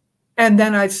 and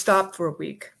then I'd stop for a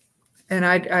week, and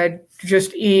I'd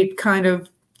just eat kind of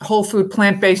whole food,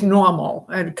 plant-based, normal,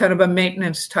 and kind of a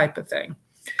maintenance type of thing.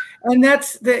 And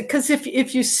that's because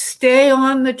if you stay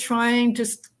on trying to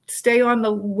stay on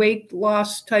the weight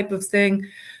loss type of thing,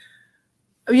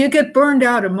 you get burned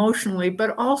out emotionally,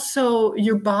 but also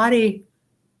your body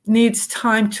needs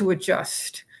time to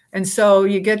adjust. And so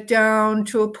you get down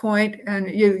to a point and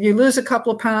you lose a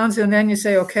couple of pounds, and then you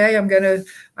say, okay, I'm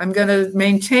gonna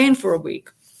maintain for a week.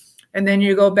 And then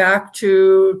you go back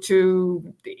to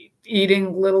eating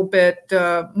a little bit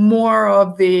more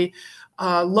of the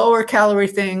lower calorie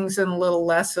things and a little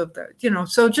less of the,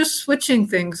 so just switching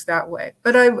things that way.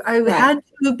 But I had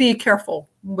to be careful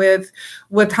with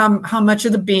how much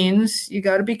of the beans. You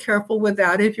got to be careful with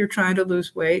that if you're trying to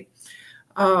lose weight.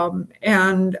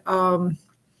 And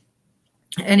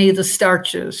any of the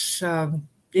starches.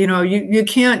 You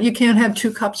can't have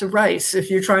 2 cups of rice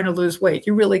if you're trying to lose weight.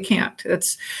 You really can't.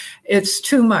 It's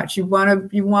too much. You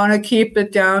want to keep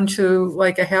it down to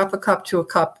like a half a cup to a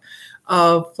cup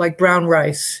of like brown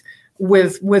rice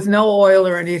with no oil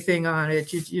or anything on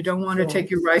it. You don't want to take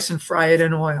your rice and fry it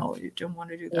in oil. You don't want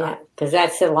to do that. Yeah, because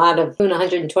that's a lot of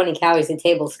 120 calories a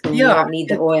tablespoon. You don't need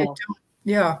the oil.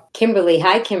 Yeah. Kimberly,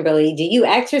 hi Kimberly. Do you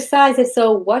exercise? If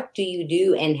so, what do you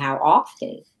do and how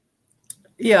often?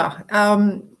 Yeah.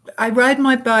 I ride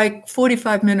my bike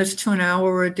 45 minutes to an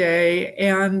hour a day.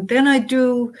 And then I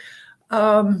do,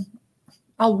 I'll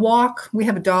walk. We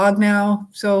have a dog now,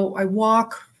 so I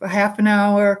walk a half an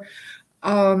hour.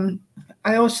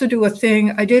 I also do a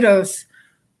thing. I did a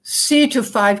C to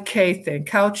 5K thing,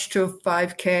 couch to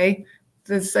 5K.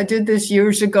 I did this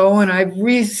years ago, and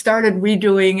I started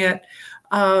redoing it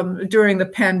during the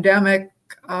pandemic.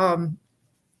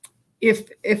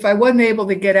 If I wasn't able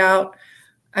to get out,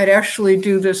 I'd actually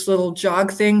do this little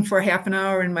jog thing for half an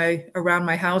hour around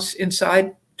my house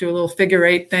inside, do a little figure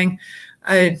 8 thing.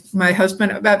 My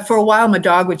husband, for a while, my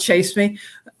dog would chase me,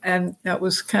 and that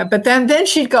was kind of, but then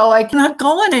she'd go like, not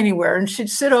going anywhere. And she'd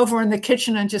sit over in the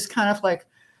kitchen and just kind of like,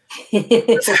 well,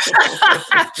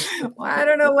 I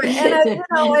don't know what, and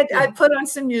I'd put on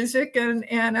some music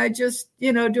and I just, do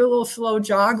a little slow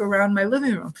jog around my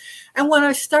living room. And when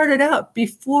I started out,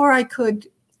 before I could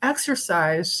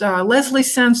exercise, Leslie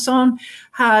Sanson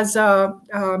has a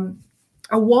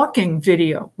walking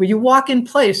video where you walk in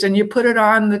place and you put it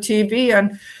on the TV,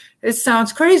 and it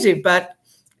sounds crazy, but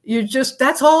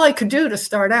that's all I could do to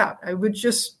start out. I would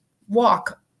just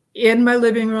walk in my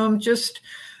living room, just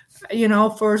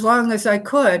for as long as I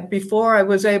could before I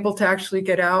was able to actually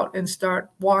get out and start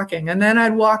walking. And then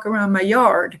I'd walk around my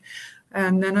yard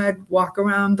And then I'd walk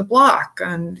around the block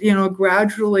and,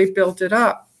 gradually built it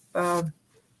up.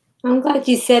 I'm glad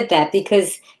you said that,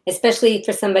 because especially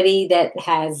for somebody that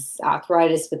has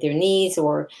arthritis with their knees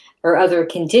or other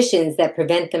conditions that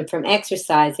prevent them from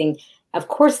exercising, of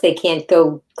course they can't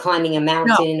go climbing a No,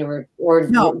 mountain or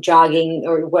no, jogging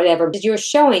or whatever. But you're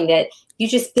showing that you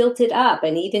just built it up,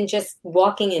 and even just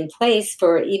walking in place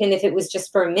for, even if it was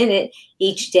just for a minute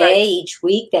each right. day, each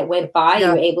week that went by, you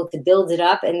Yeah. were able to build it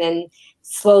up, and then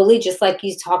slowly, just like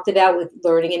you talked about with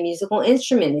learning a musical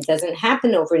instrument, it doesn't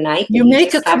happen overnight. But You make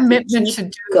a just have to commitment keep to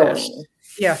do going. this.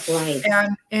 Yes. Right.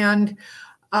 And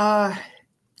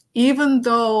even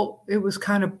though it was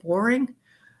kind of boring,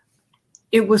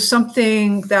 it was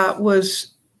something that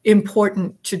was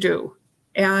important to do.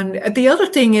 And the other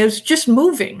thing is just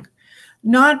moving.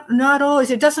 Not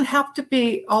always. It doesn't have to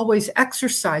be always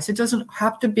exercise. It doesn't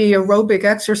have to be aerobic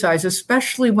exercise,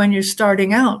 especially when you're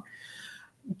starting out.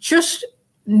 Just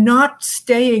not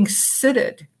staying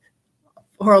seated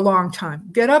for a long time.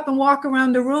 Get up and walk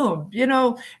around the room.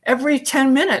 Every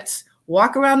 10 minutes,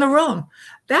 walk around the room.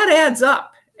 That adds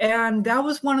up. And that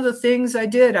was one of the things I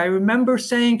did. I remember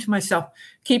saying to myself,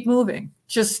 keep moving.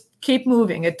 Just keep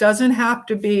moving. It doesn't have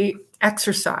to be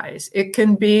exercise. It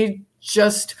can be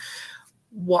just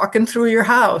walking through your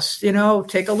house,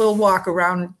 take a little walk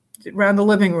around the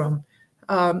living room.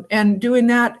 And doing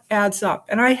that adds up.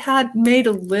 And I had made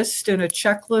a list and a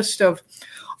checklist of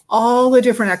all the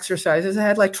different exercises. I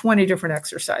had like 20 different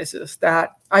exercises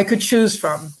that I could choose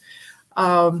from.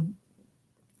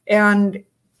 And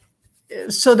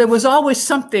so there was always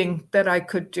something that I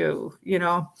could do,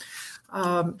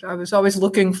 I was always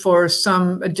looking for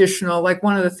some additional, like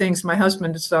one of the things, my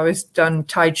husband has always done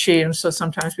Tai Chi. And so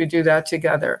sometimes we do that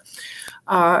together.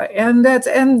 And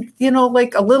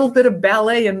like a little bit of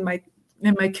ballet in my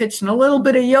kitchen, a little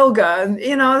bit of yoga, and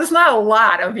there's not a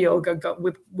lot of yoga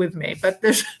with me, but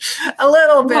there's a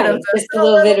little bit of just a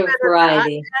little bit of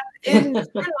variety.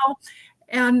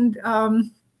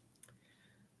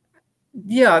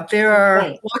 There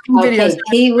are walking videos.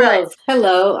 P. Wills,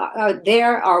 hello.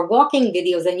 There are walking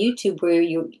videos on YouTube where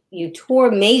you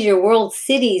tour major world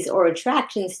cities or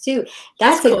attractions too.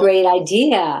 That's cool. A great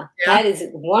idea. Yeah. That is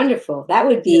wonderful. That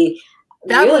would be.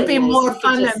 That really would be nice. more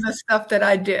fun than the stuff that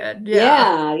I did.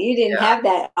 Yeah, you didn't have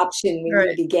that option when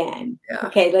you began. Yeah.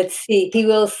 Okay, let's see. P.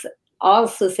 Wills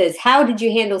also says, how did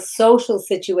you handle social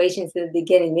situations in the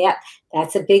beginning? Yeah,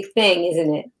 that's a big thing,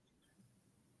 isn't it?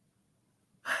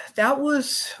 That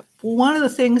was one of the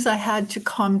things I had to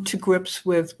come to grips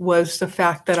with, was the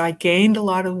fact that I gained a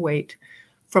lot of weight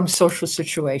from social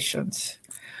situations.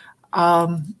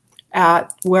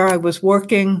 At where I was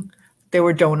working, there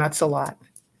were donuts a lot.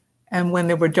 And when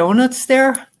there were donuts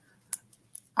there,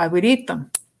 I would eat them.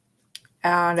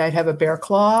 And I'd have a bear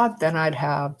claw, then I'd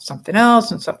have something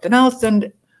else and something else.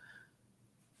 And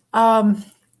I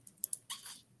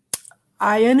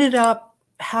ended up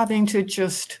having to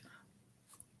just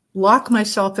lock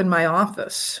myself in my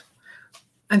office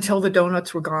until the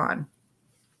donuts were gone.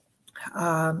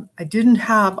 I didn't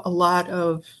have a lot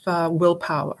of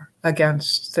willpower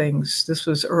against things. This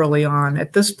was early on.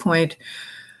 At this point,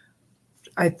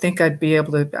 I think I'd be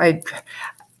able to.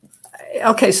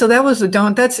 Okay, so that was the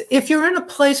donut. That's if you're in a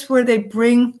place where they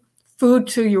bring food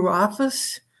to your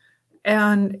office,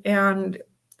 and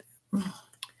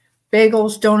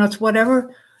bagels, donuts,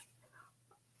 whatever.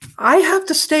 I have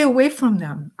to stay away from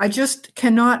them. I just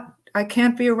cannot. I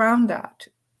can't be around that.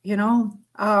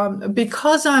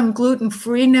 Because I'm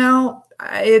gluten-free now.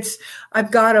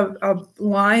 I've got a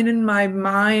line in my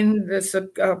mind. There's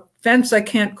a fence. I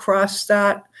can't cross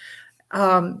that.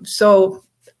 So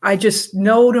I just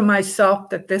know to myself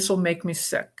that this will make me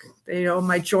sick.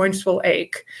 My joints will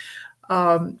ache.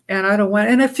 And I don't want,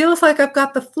 and it feels like I've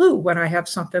got the flu when I have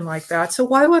something like that. So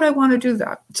why would I want to do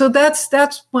that? So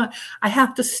that's what I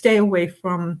have to stay away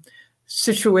from,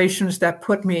 situations that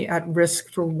put me at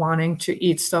risk for wanting to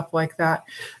eat stuff like that.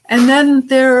 And then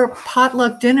there are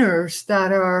potluck dinners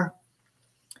that are,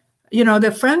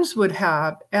 that friends would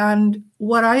have. And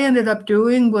what I ended up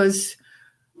doing was,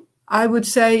 I would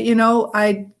say,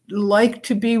 I'd like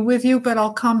to be with you, but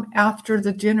I'll come after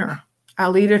the dinner.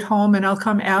 I'll eat at home and I'll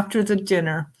come after the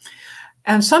dinner.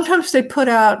 And sometimes they put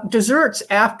out desserts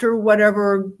after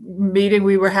whatever meeting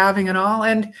we were having and all.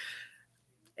 And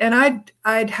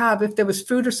I'd have, if there was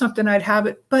food or something, I'd have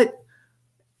it. But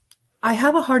I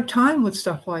have a hard time with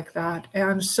stuff like that.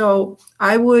 And so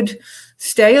I would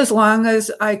stay as long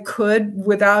as I could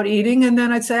without eating. And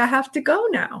then I'd say, I have to go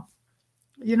now,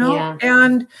 Yeah.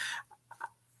 And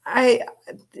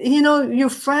your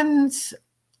friends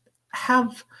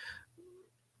have,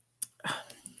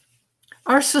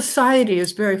 our society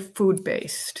is very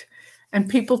food-based, and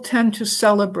people tend to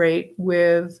celebrate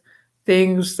with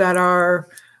things that are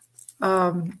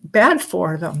bad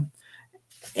for them.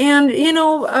 And,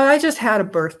 I just had a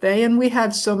birthday, and we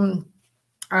had some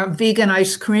vegan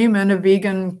ice cream and a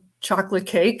vegan chocolate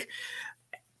cake.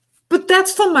 But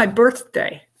that's for my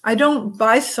birthday. I don't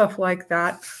buy stuff like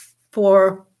that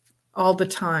for all the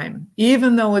time,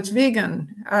 even though it's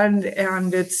vegan. And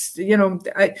it's, you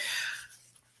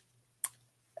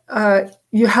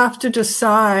have to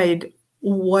decide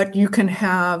what you can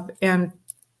have and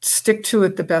stick to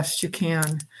it the best you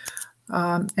can.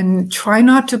 And try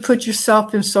not to put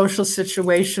yourself in social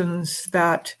situations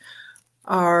that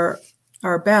are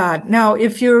bad. Now,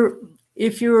 if you're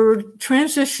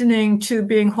transitioning to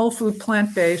being whole food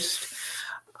plant-based,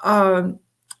 and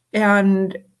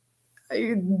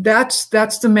that's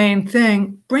the main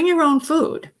thing, bring your own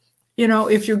food.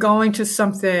 If you're going to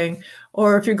something,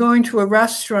 or if you're going to a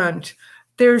restaurant,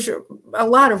 there's a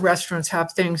lot of restaurants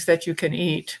have things that you can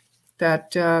eat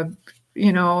that,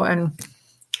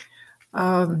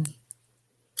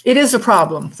 it is a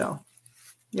problem, though.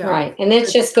 Yeah. Right. And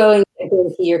that's just going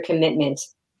to your commitment.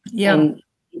 Yeah. And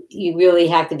you really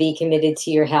have to be committed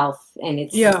to your health. And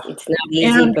it's not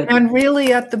easy. And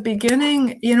really at the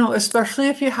beginning, especially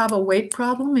if you have a weight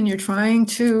problem and you're trying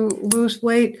to lose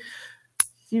weight,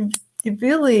 you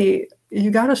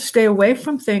got to stay away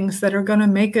from things that are going to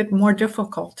make it more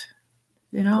difficult.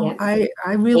 Yeah. I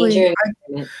really,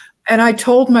 and I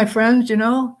told my friends,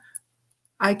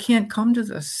 I can't come to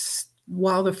this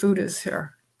while the food is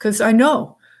here, because I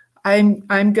know I'm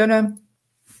gonna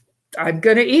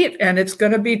eat, and it's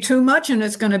gonna be too much, and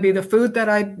it's gonna be the food that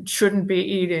I shouldn't be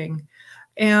eating.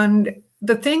 And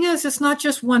the thing is, it's not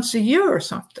just once a year or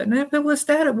something. If it was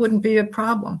that, it wouldn't be a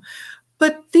problem.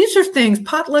 But these are things,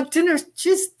 potluck dinners,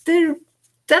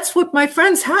 that's what my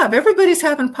friends have. Everybody's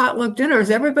having potluck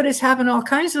dinners. Everybody's having all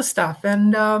kinds of stuff.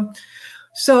 And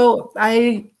so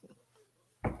I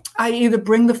either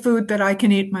bring the food that I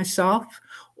can eat myself,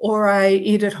 or I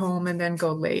eat at home and then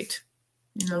go late.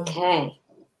 Okay.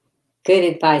 Good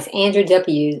advice. Andrew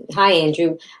W. Hi,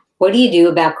 Andrew. What do you do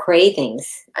about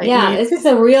cravings? This is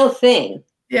a real thing.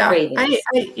 Yeah, cravings.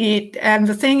 I eat. And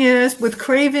the thing is, with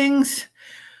cravings,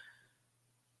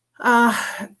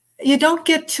 you don't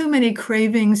get too many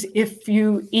cravings if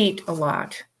you eat a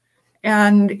lot.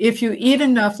 And if you eat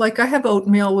enough, like I have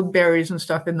oatmeal with berries and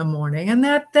stuff in the morning, and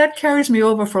that carries me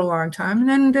over for a long time.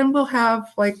 And then we'll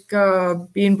have like a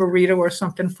bean burrito or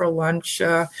something for lunch,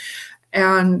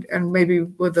 and maybe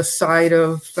with a side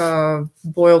of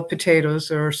boiled potatoes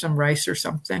or some rice or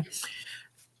something.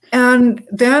 And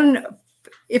then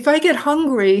if I get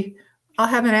hungry, I'll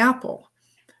have an apple.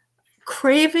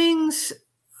 Cravings,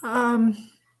 I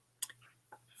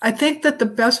think that the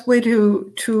best way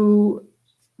to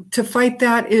fight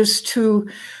that is to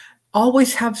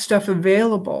always have stuff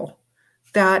available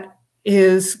that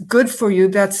is good for you.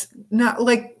 That's not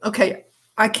like, okay,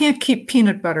 I can't keep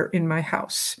peanut butter in my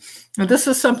house. Now, this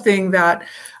is something that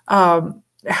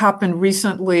happened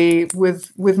recently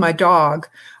with my dog.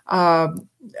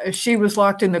 She was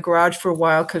locked in the garage for a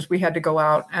while because we had to go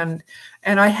out, and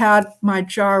I had my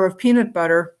jar of peanut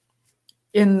butter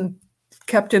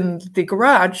kept in the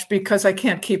garage because I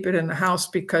can't keep it in the house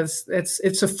because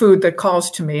it's a food that calls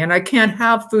to me, and I can't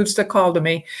have foods that call to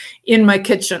me in my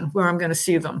kitchen where I'm going to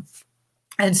see them.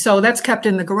 And so that's kept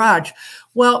in the garage.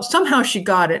 Well, somehow she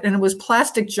got it, and it was a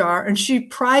plastic jar, and she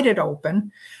pried it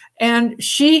open, and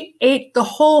she ate the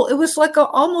whole, it was like an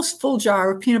almost full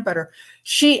jar of peanut butter.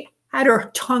 She had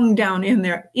her tongue down in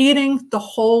there, eating the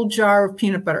whole jar of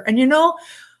peanut butter. And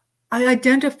I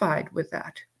identified with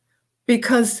that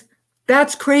because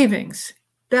that's cravings.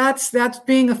 That's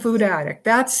being a food addict.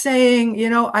 That's saying,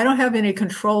 I don't have any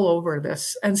control over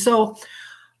this. And so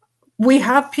we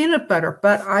have peanut butter,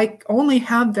 but I only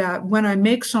have that when I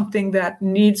make something that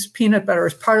needs peanut butter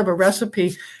as part of a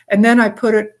recipe. And then I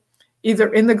put it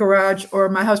either in the garage, or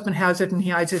my husband has it and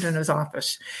he hides it in his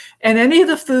office. And any of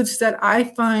the foods that I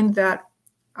find that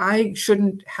I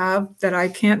shouldn't have, that I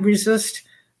can't resist,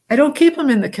 I don't keep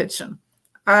them in the kitchen.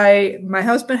 My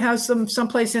husband has them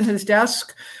someplace in his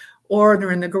desk, or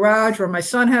they're in the garage, or my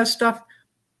son has stuff.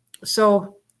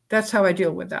 So that's how I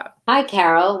deal with that. Hi,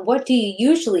 Carol. What do you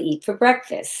usually eat for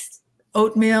breakfast?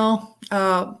 Oatmeal,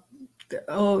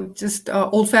 just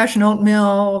old-fashioned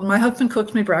oatmeal. My husband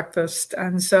cooks me breakfast,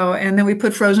 and then we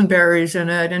put frozen berries in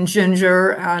it, and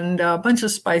ginger, and a bunch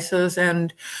of spices,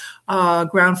 and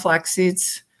ground flax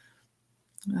seeds,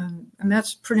 and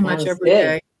that's pretty much every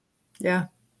day. Yeah.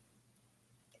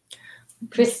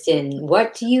 Kristen,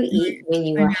 what do you eat when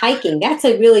you are hiking? That's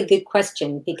a really good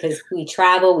question because we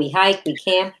travel, we hike, we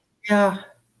camp. Yeah.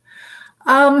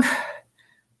 I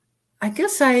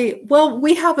guess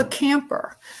we have a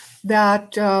camper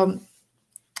that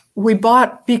we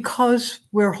bought because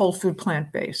we're whole food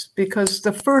plant-based, because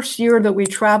the first year that we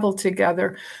traveled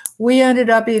together, we ended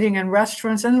up eating in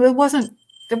restaurants and there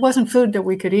wasn't food that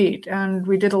we could eat. And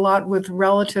we did a lot with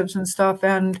relatives and stuff.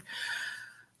 And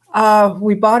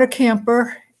we bought a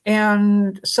camper.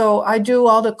 And so I do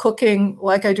all the cooking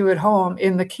like I do at home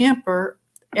in the camper.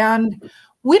 And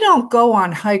we don't go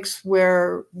on hikes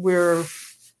where we're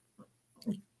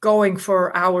going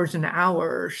for hours and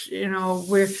hours.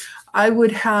 I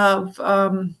would have,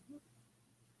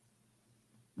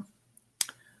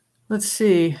 let's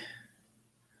see,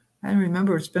 I don't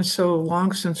remember. It's been so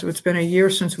long it's been a year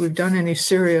since we've done any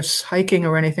serious hiking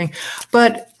or anything.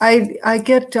 But I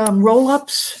get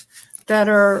roll-ups that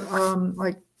are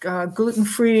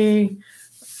gluten-free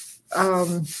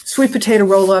sweet potato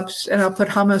roll-ups, and I'll put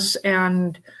hummus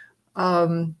and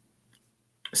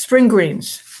spring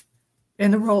greens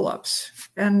in the roll-ups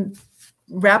and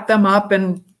wrap them up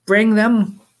and bring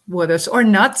them with us. Or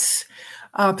nuts.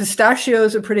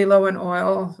 Pistachios are pretty low in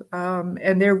oil,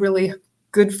 and they're really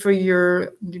good for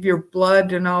your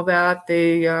blood and all that.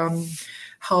 They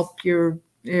help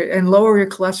and lower your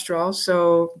cholesterol.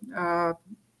 So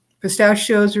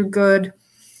pistachios are good.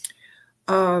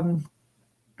 And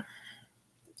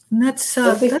that's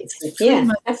good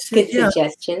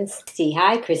suggestions.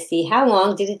 Hi, Christy. How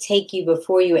long did it take you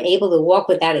before you were able to walk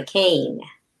without a cane?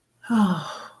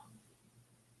 Oh,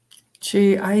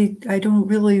 gee, I don't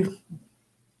really.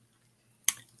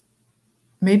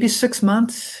 Maybe 6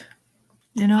 months,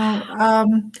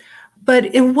 but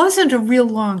it wasn't a real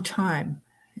long time.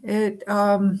 And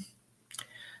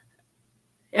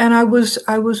I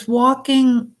was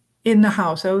walking in the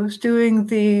house. I was doing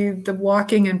the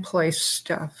walking in place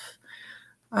stuff.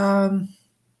 But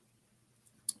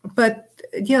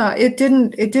yeah, it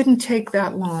didn't take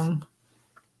that long.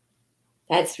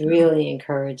 That's really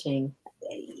encouraging.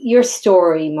 Your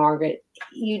story, Margaret,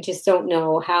 you just don't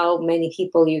know how many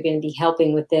people you're going to be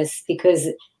helping with this, because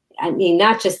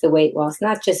not just the weight loss,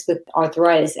 not just with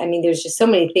arthritis. There's just so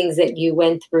many things that you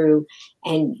went through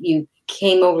and you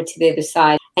came over to the other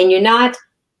side, and you're not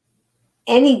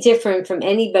any different from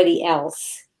anybody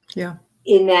else. Yeah.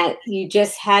 In that you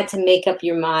just had to make up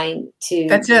your mind to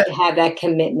have that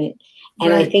commitment.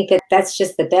 And right. I think that's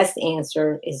just the best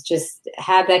answer, is just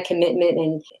have that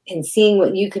commitment and seeing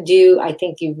what you could do. I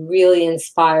think you've really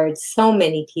inspired so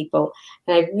many people.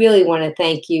 And I really want to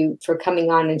thank you for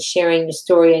coming on and sharing your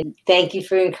story. And thank you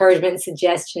for encouragement and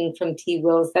suggestion from T.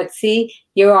 Wills.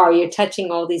 You're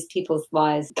touching all these people's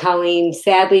lives. Colleen,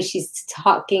 sadly, she's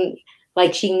talking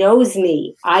like she knows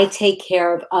me. I take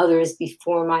care of others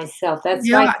before myself. That's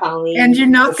right, Colleen. And you're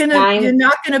not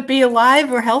gonna be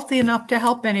alive or healthy enough to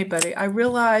help anybody. I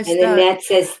realize. And Annette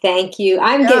says thank you.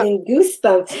 I'm getting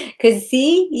goosebumps because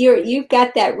see, you've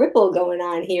got that ripple going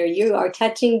on here. You are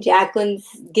touching. Jacqueline's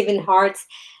giving hearts.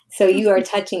 So you are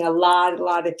touching a lot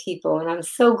of people, and I'm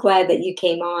so glad that you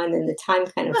came on. And the time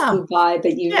kind of flew by,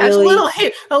 but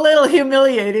it's a little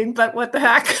humiliating, but what the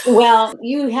heck? Well,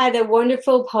 you had a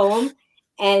wonderful poem,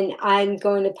 and I'm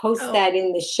going to post that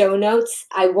in the show notes.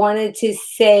 I wanted to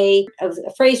say a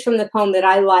phrase from the poem that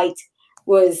I liked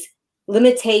was,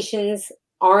 "Limitations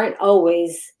aren't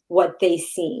always what they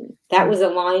seem." That was a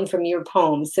line from your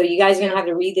poem. So you guys are going to have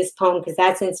to read this poem because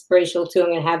that's inspirational too. I'm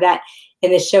going to have that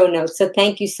in the show notes. So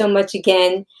thank you so much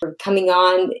again for coming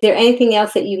on. Is there anything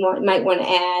else that you might want to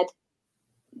add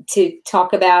to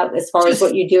talk about as far as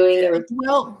what you're doing?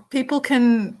 Well, people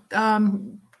can,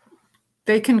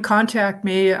 they can contact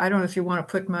me. I don't know if you want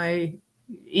to put my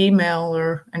email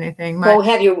or anything. We'll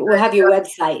have your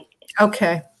website.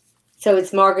 Okay. So it's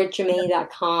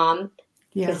margaretgermain.com.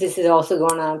 Because this is also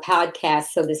going on a podcast,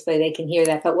 so this way they can hear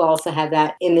that. But we'll also have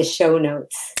that in the show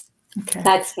notes. Okay.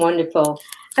 That's wonderful.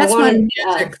 That's my music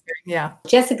thing, yeah.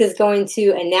 Jessica's going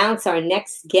to announce our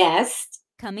next guest.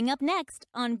 Coming up next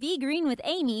on Be Green with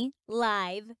Amy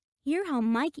Live. Hear how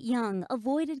Mike Young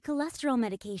avoided cholesterol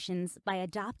medications by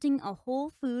adopting a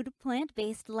whole food,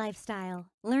 plant-based lifestyle.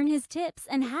 Learn his tips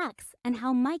and hacks and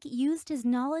how Mike used his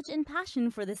knowledge and passion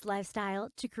for this lifestyle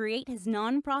to create his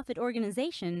nonprofit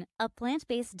organization,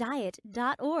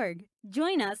 aplantbaseddiet.org.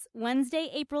 Join us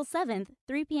Wednesday, April 7th,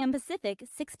 3 p.m. Pacific,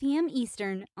 6 p.m.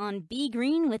 Eastern on Be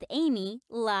Green with Amy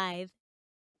Live.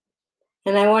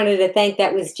 And I wanted to thank,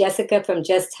 that was Jessica from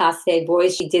Just Toss Day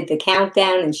Boys. She did the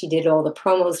countdown and she did all the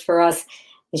promos for us.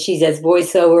 and she does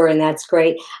voiceover, and that's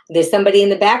great. There's somebody in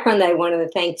the background that I wanted to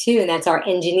thank too, and that's our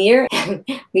engineer.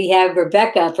 We have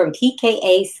Rebecca from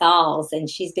PKA Sols, and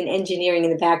she's been engineering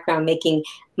in the background, making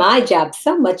my job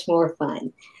so much more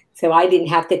fun. So I didn't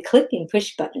have to click and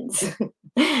push buttons.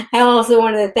 I also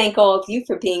wanted to thank all of you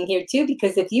for being here too,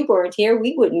 because if you weren't here,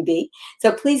 we wouldn't be.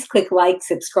 So please click like,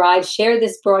 subscribe, share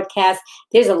this broadcast.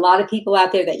 There's a lot of people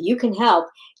out there that you can help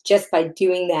just by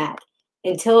doing that.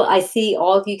 Until I see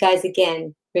all of you guys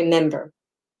again, remember,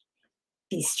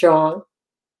 be strong,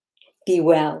 be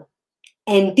well,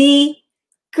 and be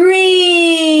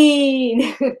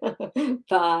green.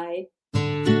 Bye.